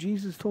think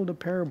Jesus told a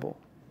parable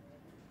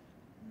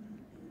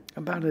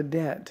about a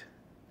debt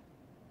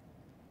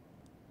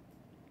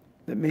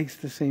that makes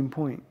the same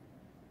point.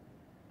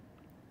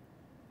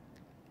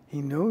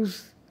 He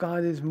knows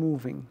God is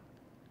moving.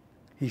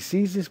 He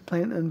sees this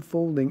plan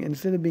unfolding.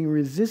 Instead of being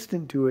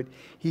resistant to it,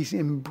 he's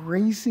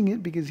embracing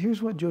it, because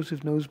here's what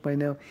Joseph knows by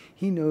now.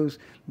 He knows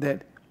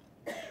that,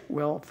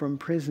 well, from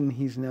prison,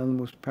 he's now the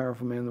most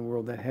powerful man in the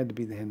world. That had to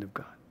be the hand of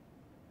God.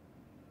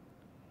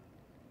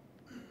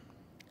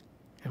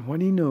 And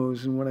what he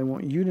knows, and what I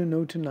want you to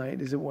know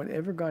tonight, is that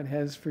whatever God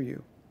has for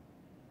you,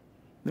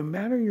 no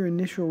matter your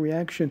initial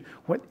reaction,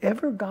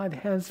 whatever God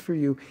has for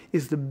you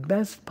is the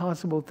best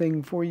possible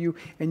thing for you,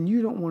 and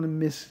you don't want to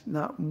miss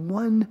not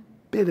one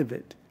bit of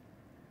it.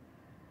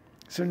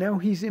 So now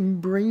he's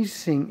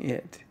embracing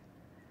it,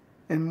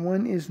 and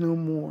one is no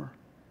more.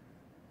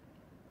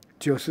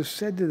 Joseph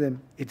said to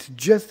them, it's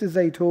just as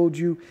I told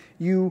you,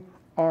 you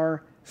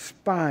are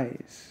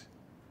spies.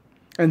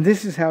 And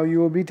this is how you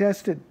will be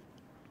tested.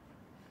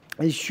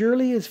 As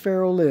surely as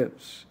Pharaoh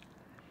lives,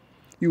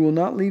 you will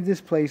not leave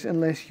this place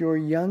unless your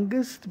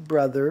youngest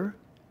brother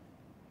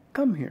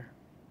come here.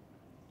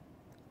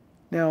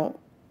 Now,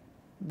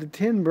 the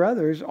 10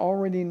 brothers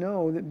already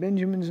know that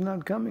Benjamin's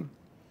not coming.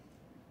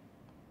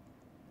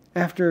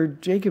 After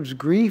Jacob's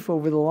grief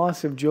over the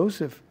loss of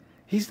Joseph,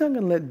 he's not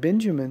going to let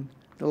Benjamin,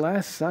 the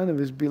last son of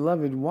his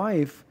beloved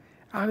wife,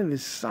 out of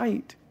his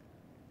sight.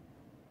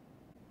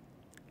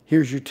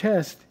 Here's your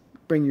test.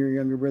 Bring your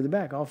younger brother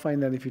back. I'll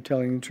find out if you're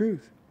telling the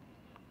truth.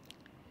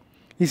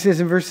 He says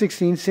in verse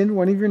 16, send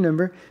one of your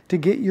number to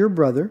get your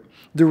brother.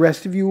 The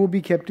rest of you will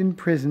be kept in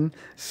prison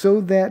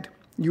so that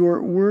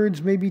your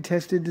words may be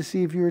tested to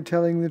see if you are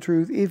telling the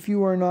truth. If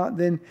you are not,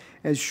 then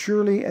as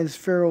surely as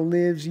Pharaoh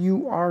lives,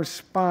 you are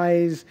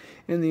spies.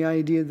 And the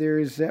idea there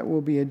is that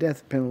will be a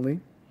death penalty.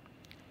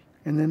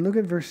 And then look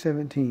at verse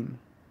 17.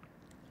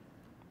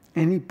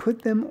 And he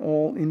put them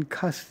all in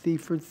custody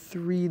for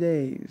 3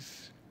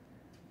 days.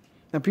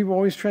 Now, people are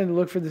always trying to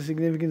look for the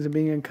significance of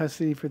being in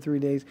custody for 3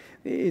 days.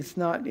 It's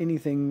not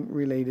anything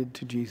related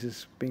to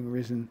Jesus being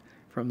risen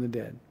from the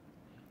dead.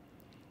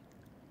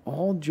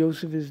 All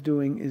Joseph is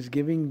doing is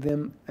giving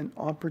them an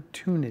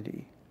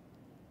opportunity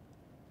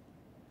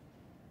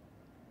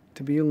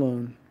to be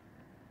alone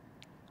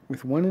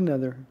with one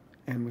another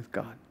and with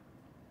God.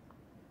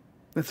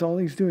 That's all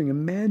he's doing.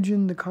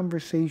 Imagine the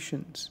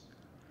conversations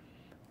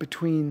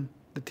between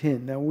the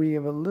 10. Now, we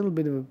have a little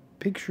bit of a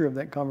picture of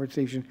that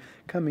conversation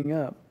coming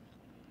up.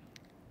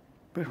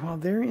 But while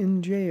they're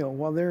in jail,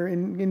 while they're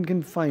in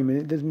confinement,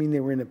 it doesn't mean they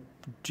were in a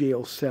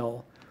jail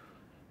cell.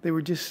 They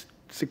were just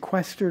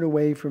sequestered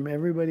away from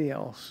everybody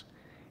else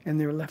and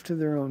they're left to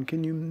their own.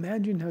 Can you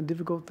imagine how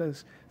difficult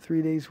those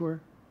 3 days were?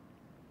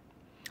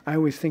 I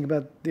always think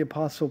about the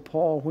Apostle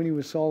Paul when he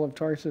was Saul of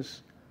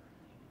Tarsus.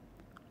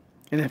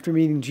 And after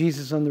meeting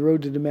Jesus on the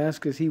road to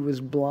Damascus, he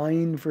was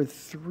blind for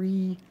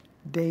 3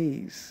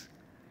 days.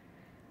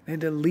 They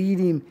had to lead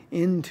him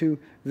into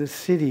the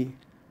city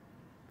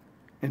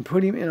and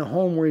put him in a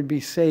home where he'd be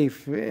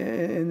safe.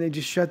 And they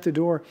just shut the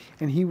door,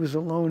 and he was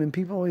alone. And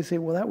people always say,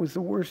 well, that was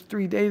the worst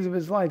 3 days of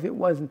his life. It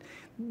wasn't.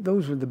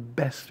 Those were the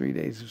best 3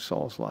 days of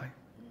Saul's life.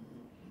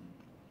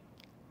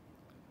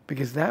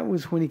 Because that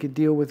was when he could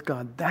deal with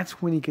God.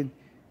 That's when he could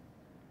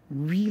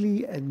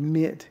really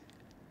admit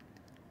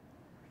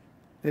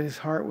that his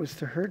heart was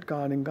to hurt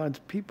God and God's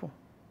people.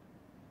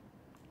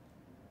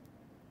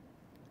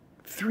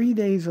 3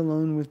 days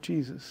alone with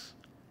Jesus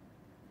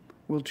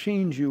will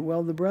change you.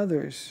 Well, the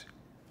brothers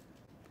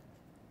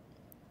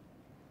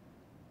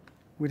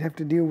would have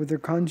to deal with their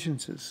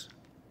consciences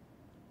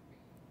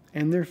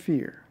and their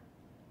fear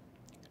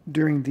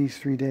during these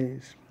 3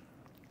 days.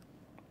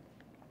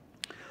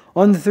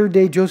 On the third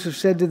day, Joseph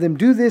said to them,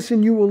 "Do this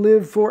and you will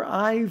live, for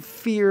I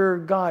fear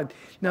God."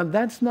 Now,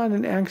 that's not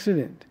an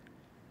accident.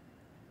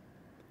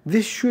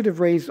 This should have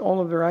raised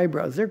all of their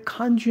eyebrows. Their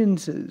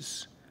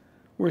consciences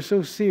were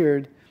so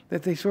seared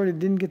that they sort of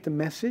didn't get the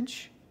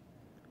message.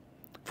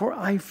 For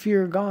I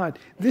fear God.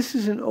 This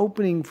is an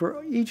opening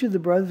for each of the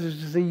brothers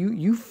to say,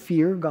 you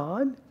fear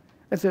God?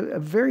 That's a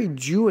very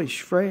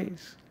Jewish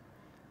phrase.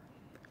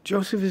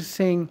 Joseph is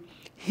saying,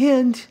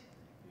 hint,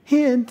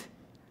 hint.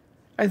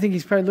 I think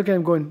he's probably looking at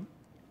him going,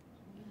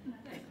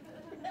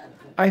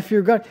 I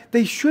fear God.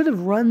 They should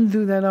have run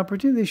through that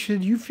opportunity. They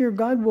should, you fear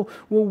God? Well,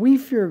 we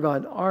fear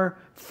God. Our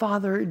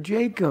father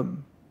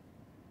Jacob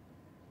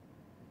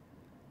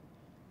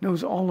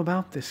knows all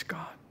about this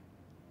God.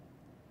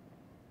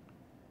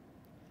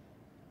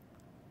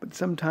 But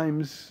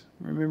sometimes,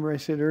 remember I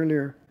said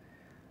earlier,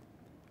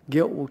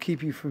 guilt will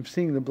keep you from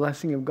seeing the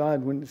blessing of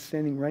God when it's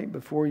standing right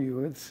before you.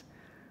 It's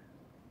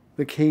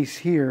the case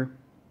here.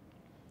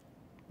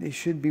 They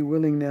should be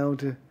willing now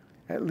to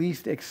at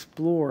least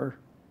explore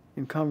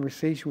in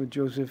conversation with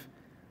Joseph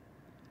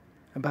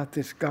about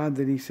this God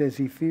that he says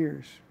he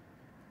fears.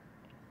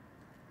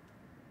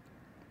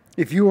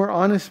 If you are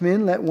honest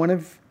men, let one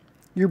of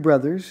your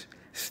brothers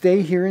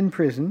stay here in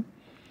prison,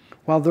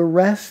 while the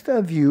rest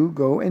of you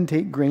go and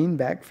take grain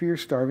back for your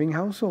starving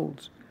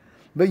households.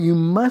 But you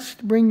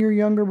must bring your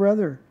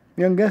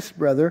youngest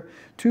brother,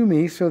 to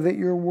me, so that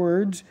your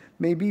words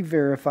may be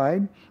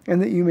verified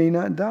and that you may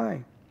not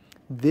die.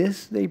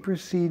 This they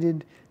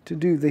proceeded to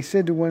do. They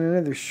said to one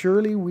another,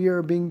 surely we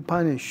are being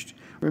punished.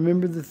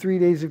 Remember the 3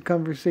 days of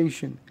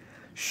conversation.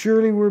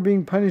 Surely we're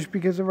being punished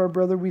because of our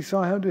brother. We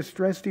saw how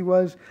distressed he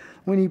was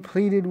when he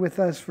pleaded with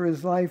us for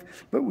his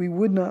life, but we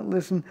would not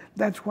listen.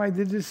 That's why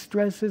the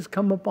distress has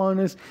come upon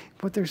us.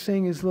 What they're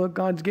saying is, look,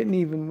 God's getting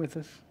even with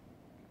us.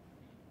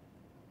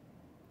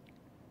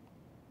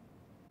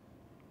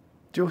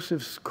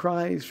 Joseph's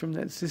cries from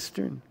that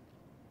cistern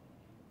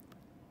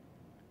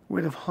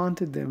would have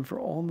haunted them for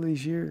all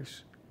these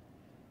years.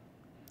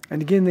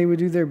 And again, they would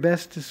do their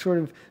best to sort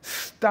of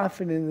stuff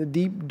it in the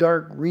deep,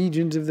 dark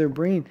regions of their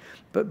brain.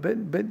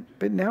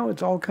 But now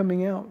it's all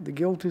coming out. The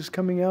guilt is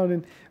coming out,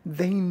 and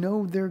they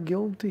know they're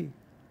guilty.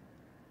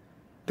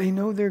 They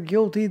know they're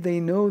guilty.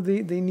 They know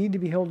they need to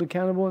be held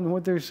accountable. And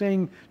what they're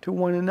saying to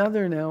one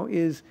another now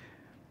is,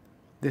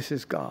 this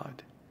is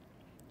God.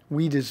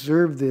 We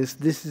deserve this.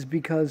 This is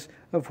because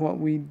of what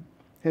we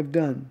have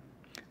done.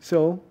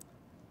 So,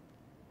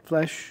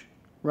 flesh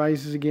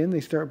rises again.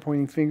 They start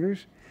pointing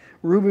fingers.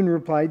 Reuben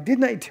replied,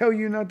 didn't I tell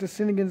you not to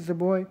sin against the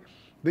boy?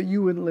 But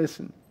you wouldn't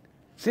listen.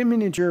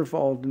 Simeon, it's your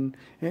fault. And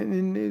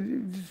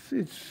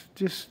it's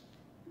just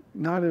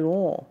not at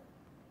all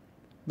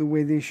the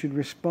way they should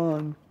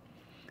respond.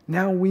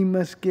 Now we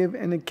must give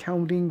an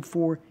accounting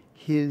for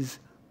his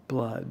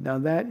blood. Now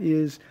that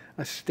is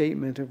a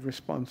statement of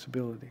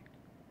responsibility.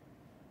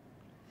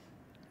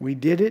 We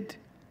did it,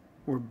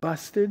 we're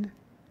busted,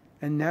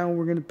 and now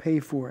we're going to pay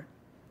for it.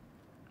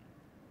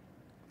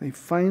 They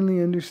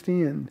finally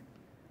understand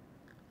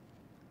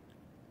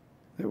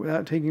that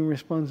without taking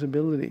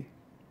responsibility,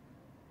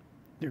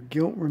 their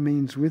guilt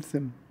remains with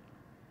them.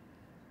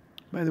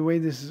 By the way,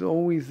 this is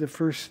always the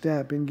first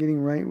step in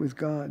getting right with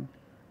God.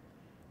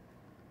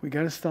 We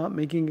got to stop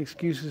making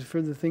excuses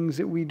for the things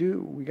that we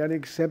do. We got to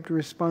accept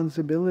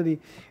responsibility,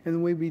 and the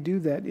way we do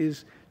that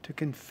is to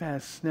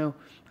confess. Now,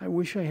 I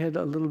wish I had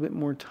a little bit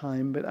more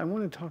time, but I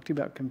want to talk to you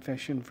about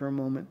confession for a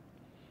moment.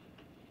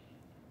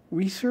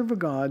 We serve a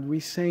God,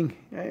 we sang,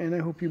 and I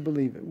hope you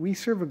believe it, we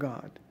serve a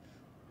God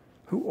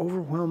who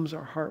overwhelms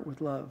our heart with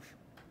love.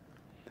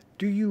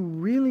 Do you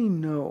really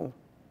know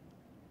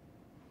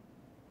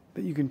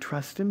that you can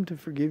trust him to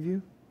forgive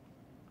you?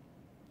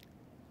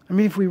 I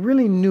mean, if we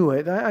really knew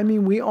it, I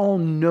mean, we all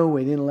know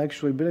it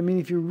intellectually, but I mean,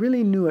 if you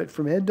really knew it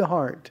from head to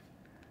heart,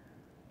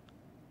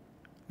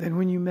 then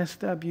when you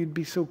messed up, you'd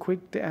be so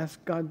quick to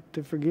ask God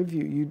to forgive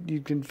you.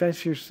 You'd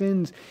confess your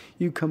sins.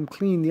 You come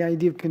clean. The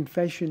idea of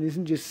confession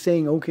isn't just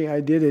saying, okay, I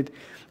did it,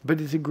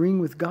 but it's agreeing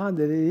with God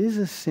that it is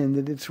a sin,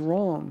 that it's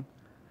wrong.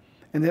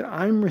 and that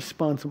I'm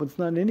responsible. It's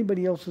not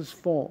anybody else's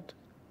fault.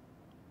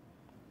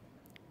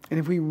 And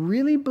if we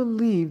really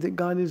believe that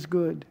God is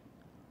good,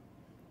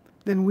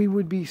 then we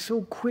would be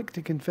so quick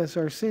to confess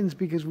our sins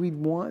because we'd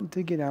want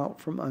to get out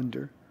from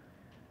under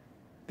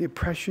the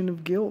oppression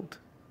of guilt.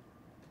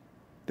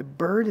 The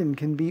burden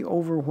can be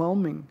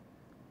overwhelming.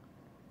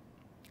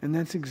 And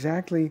that's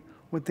exactly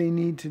what they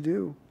need to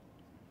do.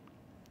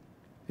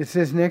 It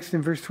says next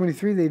in verse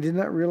 23, they did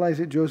not realize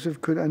that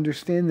Joseph could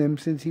understand them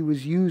since he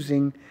was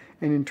using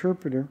an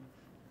interpreter.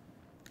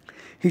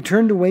 He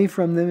turned away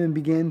from them and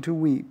began to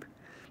weep,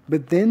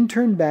 but then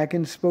turned back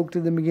and spoke to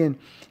them again.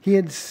 He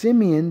had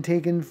Simeon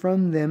taken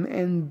from them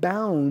and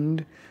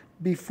bound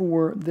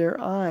before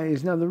their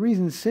eyes. Now, the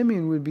reason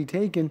Simeon would be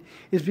taken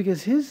is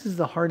because his is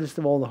the hardest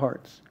of all the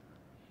hearts.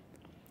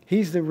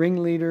 He's the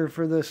ringleader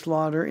for the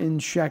slaughter in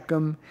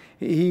Shechem.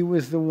 He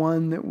was the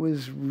one that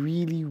was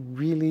really,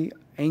 really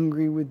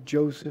angry with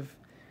Joseph.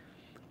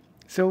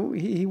 So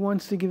he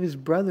wants to give his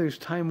brothers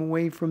time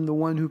away from the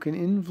one who can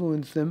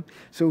influence them.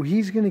 So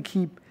he's going to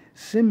keep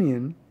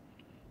Simeon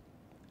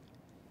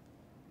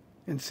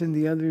and send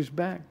the others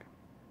back.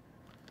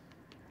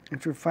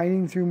 After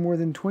fighting through more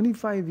than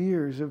 25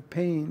 years of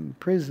pain,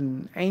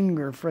 prison,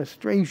 anger,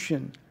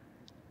 frustration,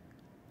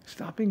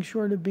 stopping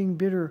short of being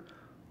bitter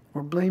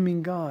or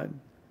blaming God,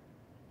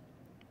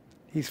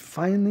 he's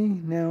finally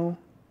now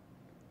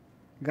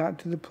got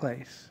to the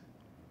place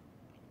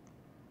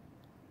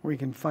where he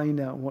can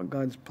find out what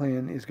God's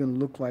plan is going to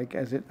look like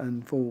as it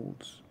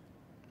unfolds.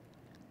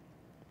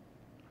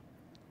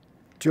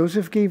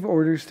 Joseph gave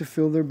orders to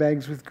fill their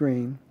bags with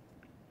grain,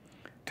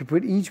 to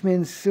put each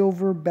man's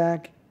silver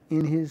back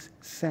in his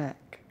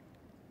sack.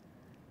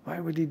 Why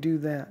would he do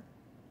that?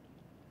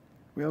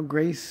 Well,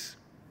 grace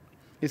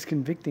is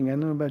convicting. I don't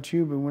know about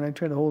you, but when I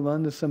try to hold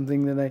on to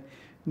something that I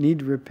need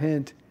to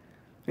repent,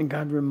 and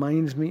God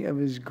reminds me of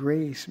his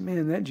grace,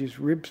 man, that just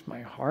rips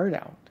my heart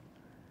out.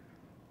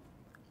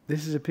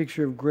 This is a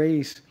picture of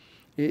grace.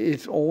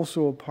 It's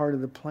also a part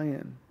of the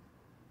plan.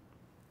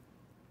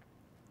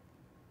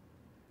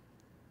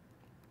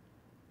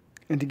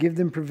 And to give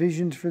them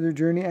provisions for their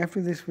journey. After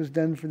this was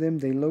done for them,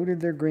 they loaded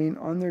their grain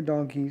on their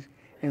donkeys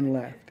and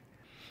left.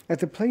 At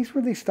the place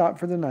where they stopped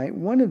for the night,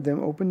 one of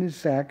them opened his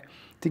sack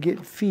to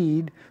get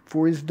feed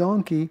for his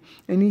donkey,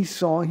 and he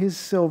saw his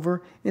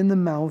silver in the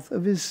mouth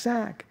of his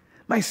sack.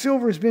 "My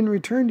silver has been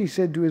returned," he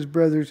said to his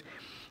brothers.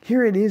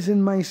 "Here it is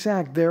in my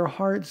sack." Their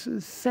hearts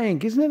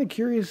sank. Isn't that a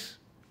curious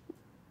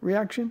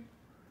reaction?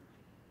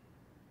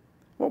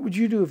 What would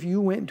you do if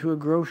you went to a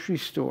grocery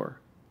store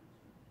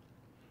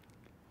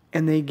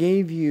and they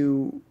gave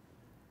you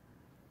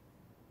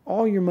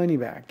all your money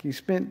back? You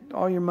spent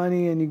all your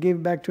money and you gave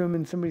it back to them,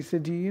 and somebody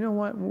said to you, "You know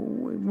what,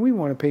 we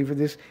want to pay for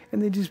this," and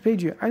they just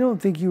paid you. I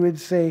don't think you would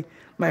say,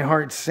 "My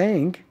heart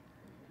sank."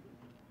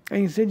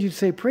 And instead you'd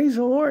say, "Praise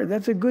the Lord,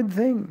 that's a good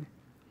thing."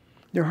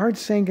 Their hearts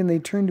sank and they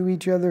turned to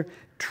each other,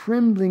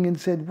 trembling, and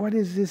said, "What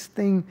is this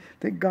thing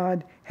that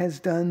God has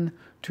done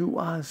to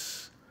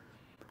us?"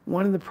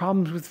 One of the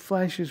problems with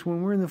flesh is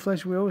when we're in the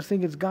flesh, we always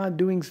think it's God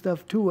doing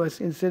stuff to us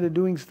instead of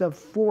doing stuff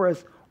for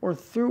us or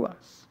through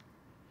us.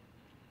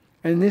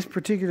 And in this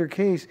particular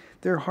case,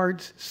 their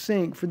hearts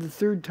sank for the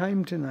third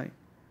time tonight.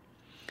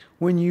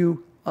 When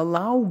you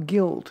allow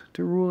guilt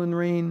to rule and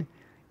reign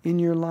in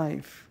your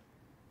life,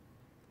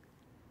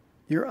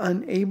 you're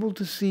unable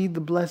to see the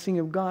blessing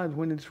of God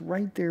when it's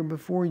right there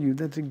before you.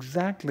 That's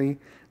exactly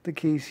the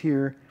case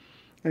here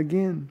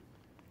again.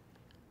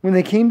 When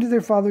they came to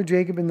their father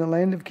Jacob in the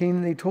land of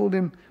Canaan, they told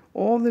him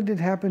all that had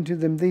happened to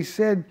them. They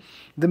said,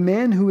 "The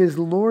man who is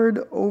Lord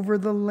over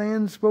the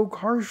land spoke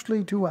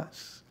harshly to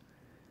us."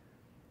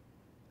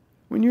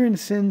 When you're in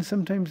sin,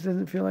 sometimes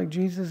doesn't it feel like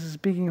Jesus is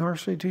speaking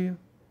harshly to you?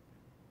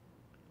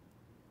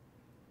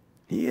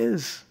 He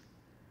is.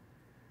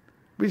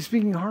 But he's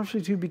speaking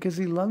harshly to you because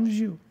he loves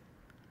you.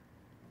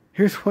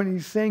 Here's what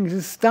he's saying. He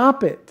says,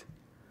 "Stop it.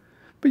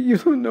 But you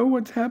don't know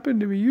what's happened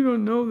to me. You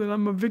don't know that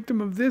I'm a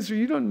victim of this, or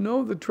you don't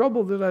know the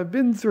trouble that I've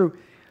been through."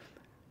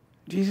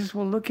 Jesus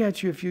will look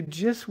at you. If you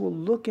just will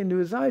look into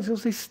his eyes, he'll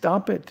say,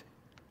 "Stop it.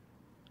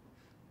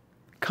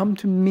 Come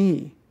to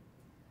me.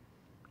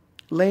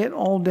 Lay it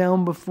all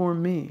down before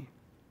me."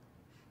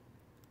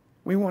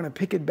 We want to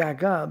pick it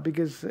back up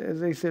because,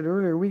 as I said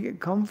earlier, we get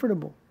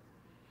comfortable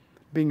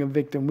being a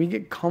victim. We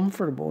get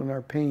comfortable in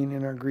our pain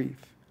and our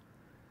grief.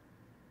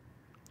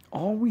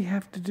 All we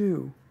have to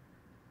do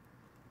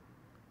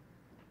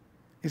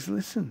is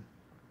listen.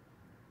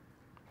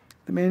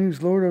 The man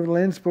who's Lord over the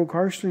land spoke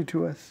harshly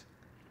to us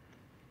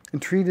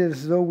and treated us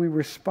as though we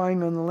were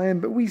spying on the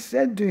land. But we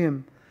said to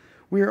him,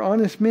 "We are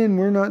honest men,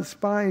 we're not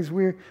spies.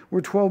 We're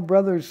 12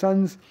 brothers,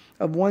 sons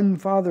of one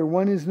father.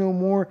 One is no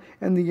more,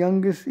 and the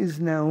youngest is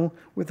now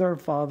with our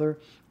father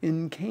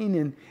in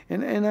Canaan."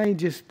 And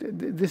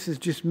this is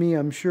just me,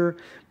 I'm sure,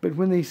 but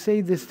when they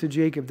say this to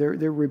Jacob,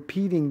 they're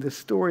repeating the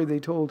story they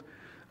told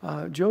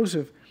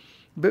Joseph.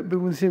 But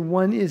when they say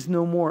one is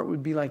no more, it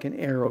would be like an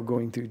arrow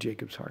going through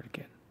Jacob's heart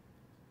again.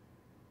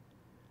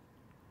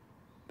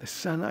 The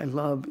son I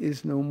love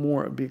is no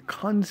more. It would be a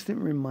constant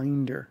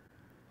reminder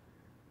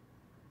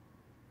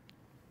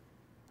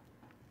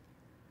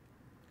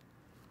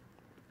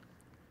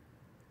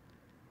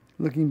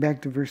Looking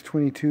back to verse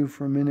 22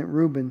 for a minute,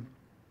 Reuben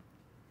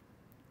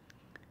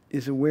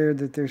is aware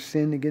that their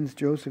sin against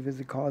Joseph is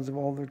the cause of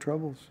all their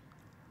troubles.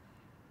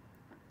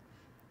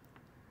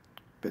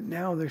 But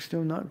now they're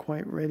still not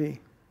quite ready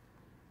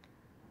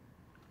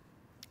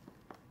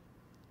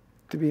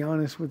to be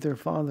honest with their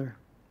father.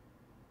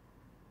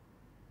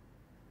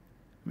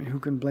 I mean, who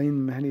can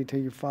blame them? How do you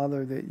tell your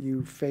father that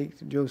you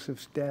faked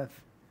Joseph's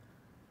death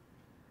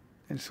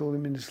and sold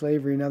him into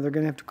slavery? Now they're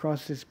going to have to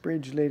cross this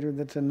bridge later.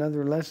 That's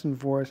another lesson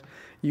for us.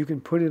 You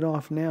can put it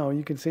off now.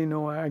 You can say,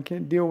 no, I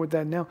can't deal with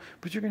that now.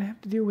 But you're going to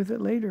have to deal with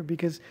it later,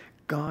 because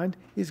God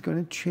is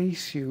going to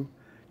chase you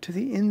to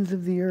the ends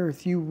of the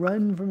earth. You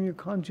run from your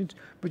conscience,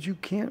 but you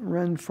can't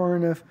run far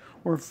enough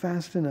or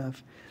fast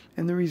enough.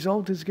 And the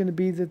result is going to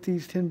be that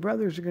these 10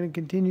 brothers are going to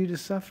continue to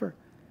suffer.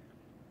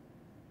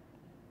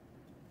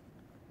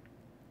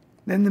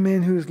 Then the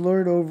man who is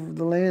Lord over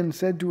the land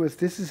said to us,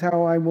 this is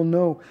how I will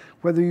know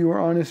whether you are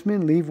honest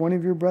men. Leave one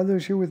of your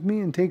brothers here with me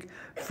and take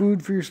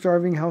food for your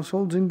starving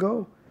households and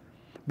go.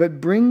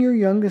 But bring your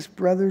youngest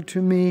brother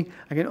to me.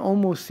 I can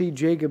almost see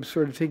Jacob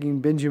sort of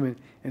taking Benjamin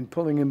and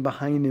pulling him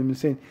behind him and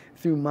saying,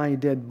 through my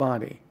dead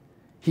body,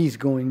 he's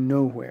going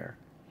nowhere.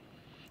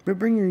 But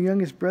bring your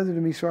youngest brother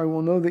to me, so I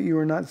will know that you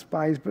are not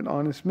spies but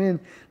honest men.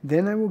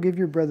 Then I will give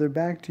your brother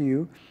back to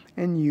you,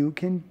 and you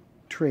can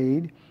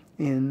trade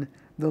in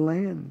the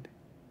land.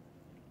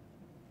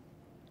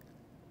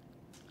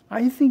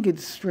 I think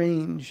it's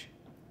strange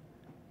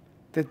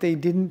that they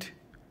didn't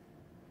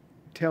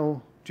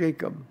tell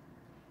Jacob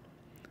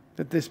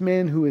that this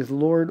man who is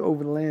Lord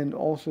over the land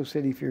also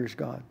said he fears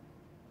God.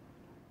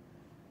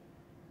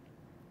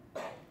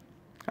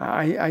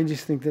 I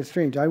just think that's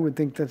strange. I would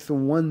think that's the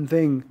one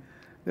thing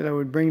that I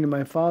would bring to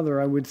my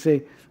father. I would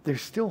say,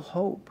 there's still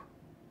hope.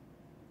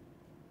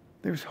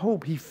 There's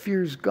hope. He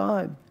fears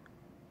God.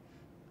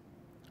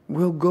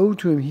 We'll go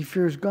to him. He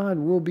fears God.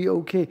 We'll be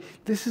okay.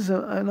 This is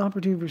an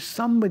opportunity for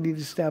somebody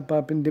to step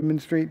up and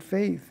demonstrate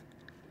faith.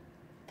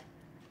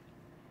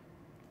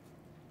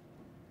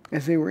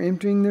 As they were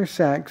emptying their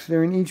sacks,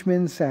 there in each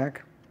man's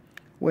sack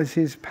was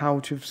his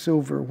pouch of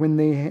silver. When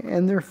they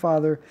and their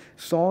father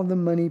saw the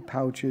money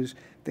pouches,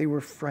 they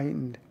were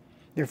frightened.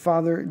 Their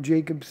father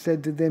Jacob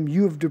said to them,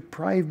 you have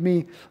deprived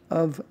me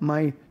of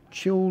my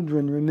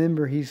children.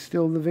 Remember, he's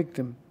still the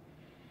victim.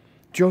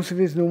 Joseph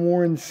is no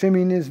more, and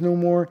Simeon is no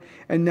more,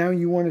 and now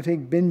you want to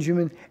take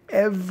Benjamin.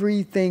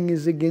 Everything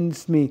is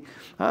against me.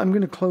 I'm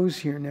going to close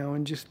here now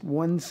in just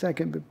 1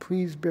 second, but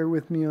please bear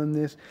with me on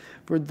this.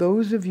 For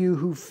those of you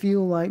who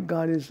feel like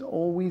God is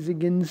always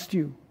against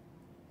you,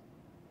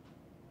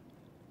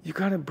 you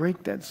got to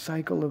break that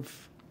cycle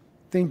of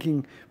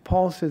thinking.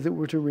 Paul says that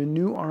we're to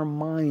renew our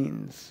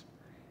minds,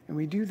 and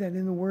we do that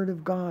in the Word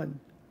of God.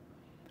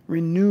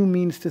 Renew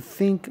means to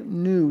think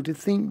new, to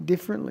think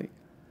differently.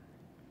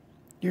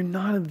 You're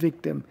not a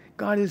victim.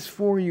 God is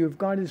for you. If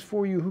God is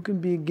for you, who can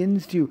be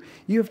against you?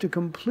 You have to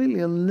completely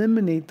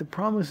eliminate the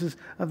promises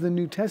of the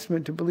New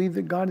Testament to believe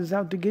that God is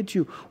out to get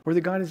you, or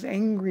that God is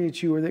angry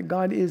at you, or that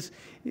God is,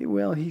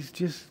 well, he's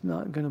just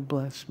not going to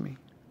bless me.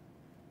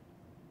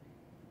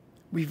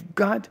 We've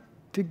got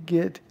to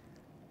get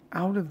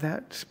out of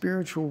that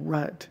spiritual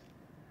rut.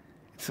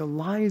 It's the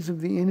lies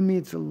of the enemy.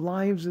 It's the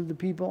lives of the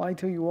people. I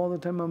tell you all the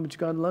time how much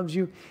God loves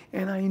you.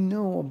 And I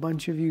know a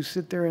bunch of you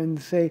sit there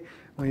and say,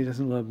 well, he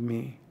doesn't love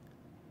me.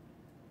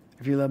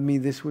 If he loved me,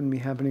 this wouldn't be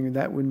happening, or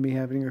that wouldn't be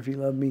happening. Or if he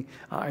loved me,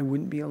 I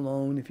wouldn't be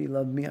alone. If he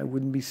loved me, I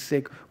wouldn't be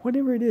sick.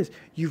 Whatever it is,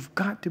 you've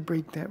got to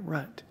break that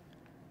rut.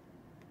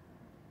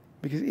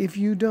 Because if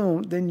you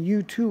don't, then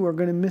you too are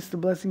going to miss the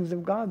blessings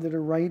of God that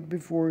are right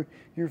before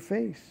your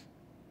face.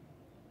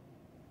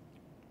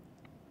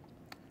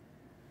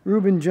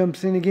 Reuben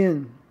jumps in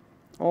again,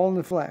 all in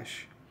the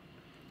flesh.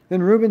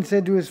 Then Reuben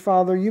said to his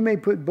father, you may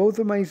put both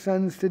of my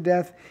sons to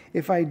death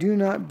if I do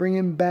not bring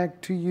him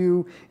back to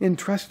you.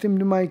 Entrust him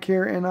to my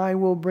care, and I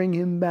will bring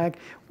him back.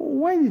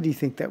 Why did he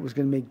think that was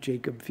going to make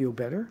Jacob feel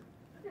better?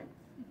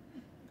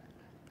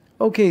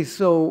 Okay,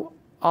 so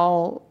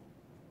I'll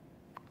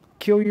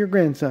kill your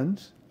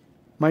grandsons,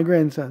 my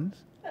grandsons,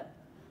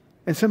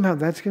 and somehow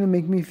that's going to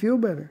make me feel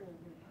better.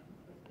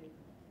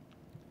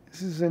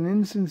 This is an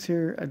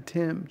insincere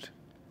attempt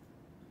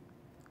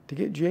to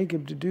get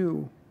Jacob to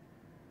do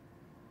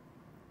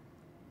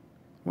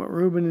what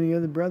Reuben and the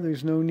other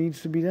brothers know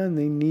needs to be done.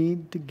 They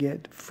need to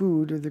get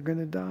food or they're going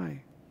to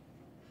die.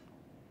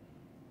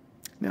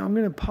 Now I'm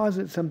going to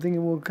posit something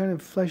and we'll kind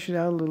of flesh it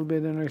out a little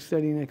bit in our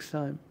study next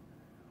time.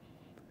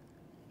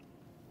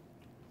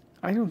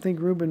 I don't think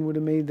Reuben would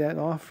have made that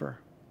offer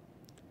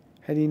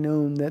had he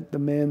known that the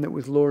man that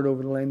was Lord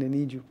over the land in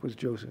Egypt was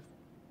Joseph.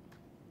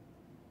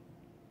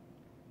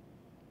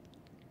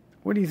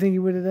 What do you think he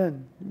would have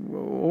done?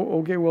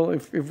 Okay, well,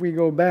 if we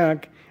go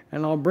back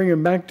and I'll bring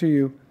him back to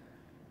you,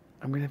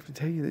 I'm going to have to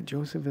tell you that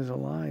Joseph is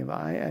alive.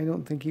 I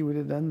don't think he would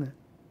have done that.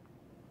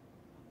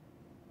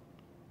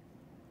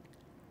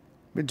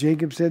 But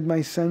Jacob said,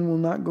 my son will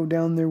not go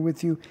down there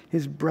with you.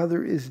 His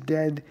brother is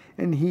dead,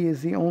 and he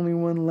is the only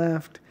one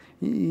left.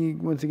 He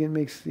once again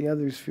makes the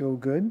others feel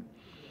good.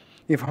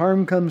 If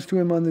harm comes to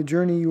him on the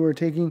journey you are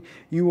taking,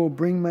 you will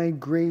bring my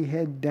gray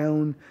head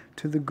down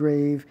to the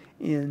grave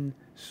in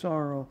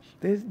sorrow.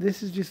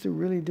 This is just a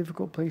really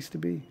difficult place to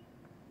be.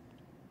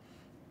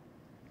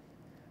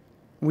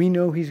 We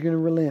know he's going to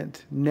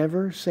relent.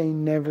 Never say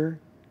never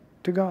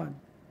to God.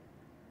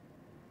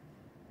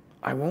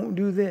 I won't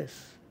do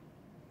this.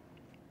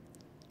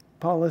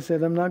 Paula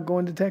said, I'm not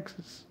going to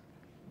Texas.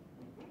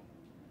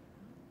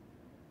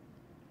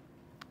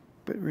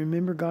 But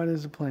remember, God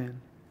has a plan.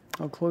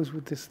 I'll close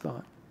with this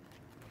thought.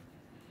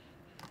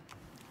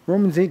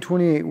 Romans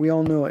 8:28, we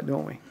all know it,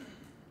 don't we?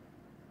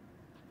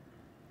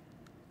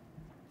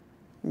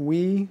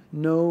 We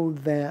know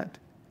that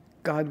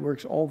God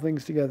works all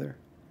things together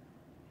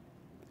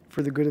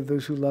for the good of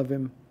those who love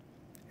him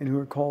and who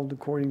are called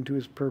according to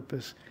his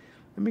purpose.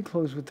 Let me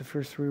close with the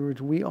first three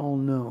words. We all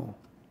know.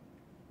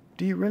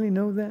 Do you really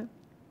know that?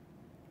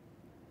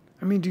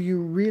 I mean, do you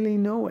really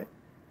know it?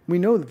 We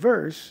know the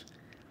verse,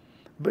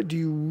 but do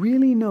you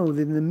really know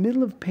that in the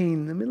middle of pain,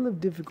 in the middle of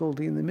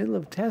difficulty, in the middle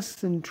of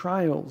tests and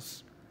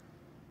trials,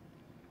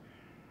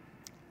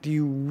 do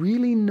you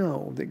really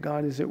know that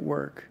God is at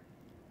work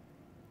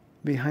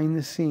behind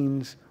the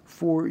scenes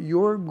for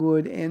your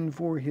good and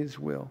for his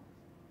will?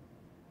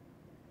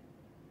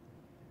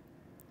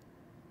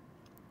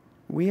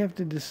 We have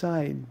to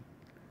decide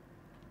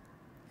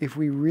if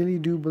we really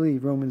do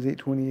believe Romans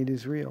 8:28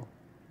 is real.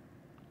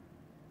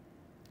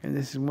 And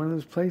this is one of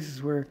those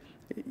places where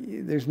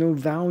there's no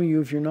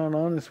value if you're not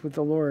honest with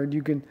the Lord.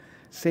 You can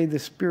say the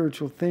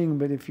spiritual thing,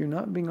 but if you're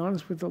not being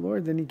honest with the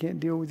Lord, then he can't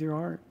deal with your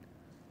heart.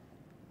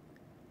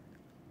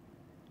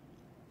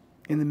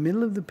 In the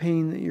middle of the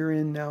pain that you're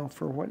in now,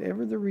 for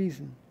whatever the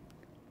reason,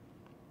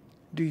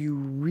 do you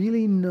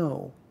really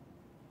know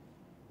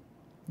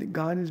that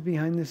God is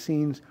behind the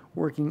scenes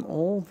working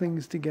all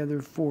things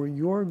together for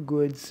your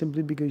good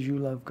simply because you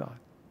love God?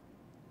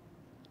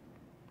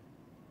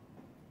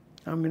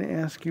 I'm going to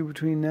ask you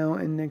between now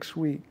and next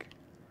week,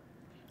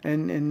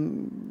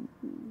 and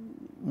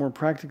more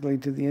practically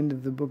to the end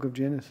of the book of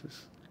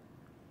Genesis,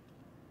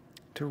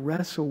 to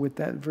wrestle with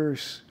that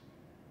verse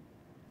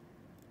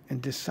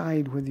and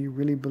decide whether you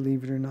really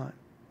believe it or not.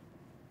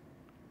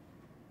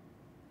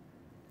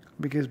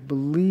 Because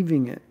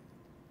believing it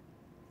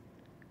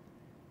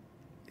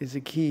is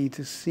a key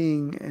to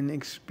seeing and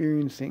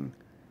experiencing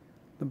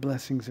the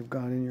blessings of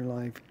God in your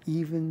life,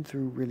 even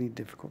through really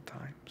difficult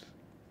times.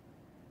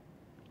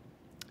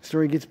 The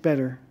story gets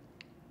better.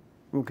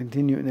 We'll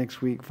continue it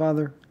next week.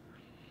 Father,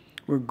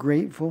 we're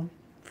grateful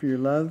for your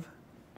love.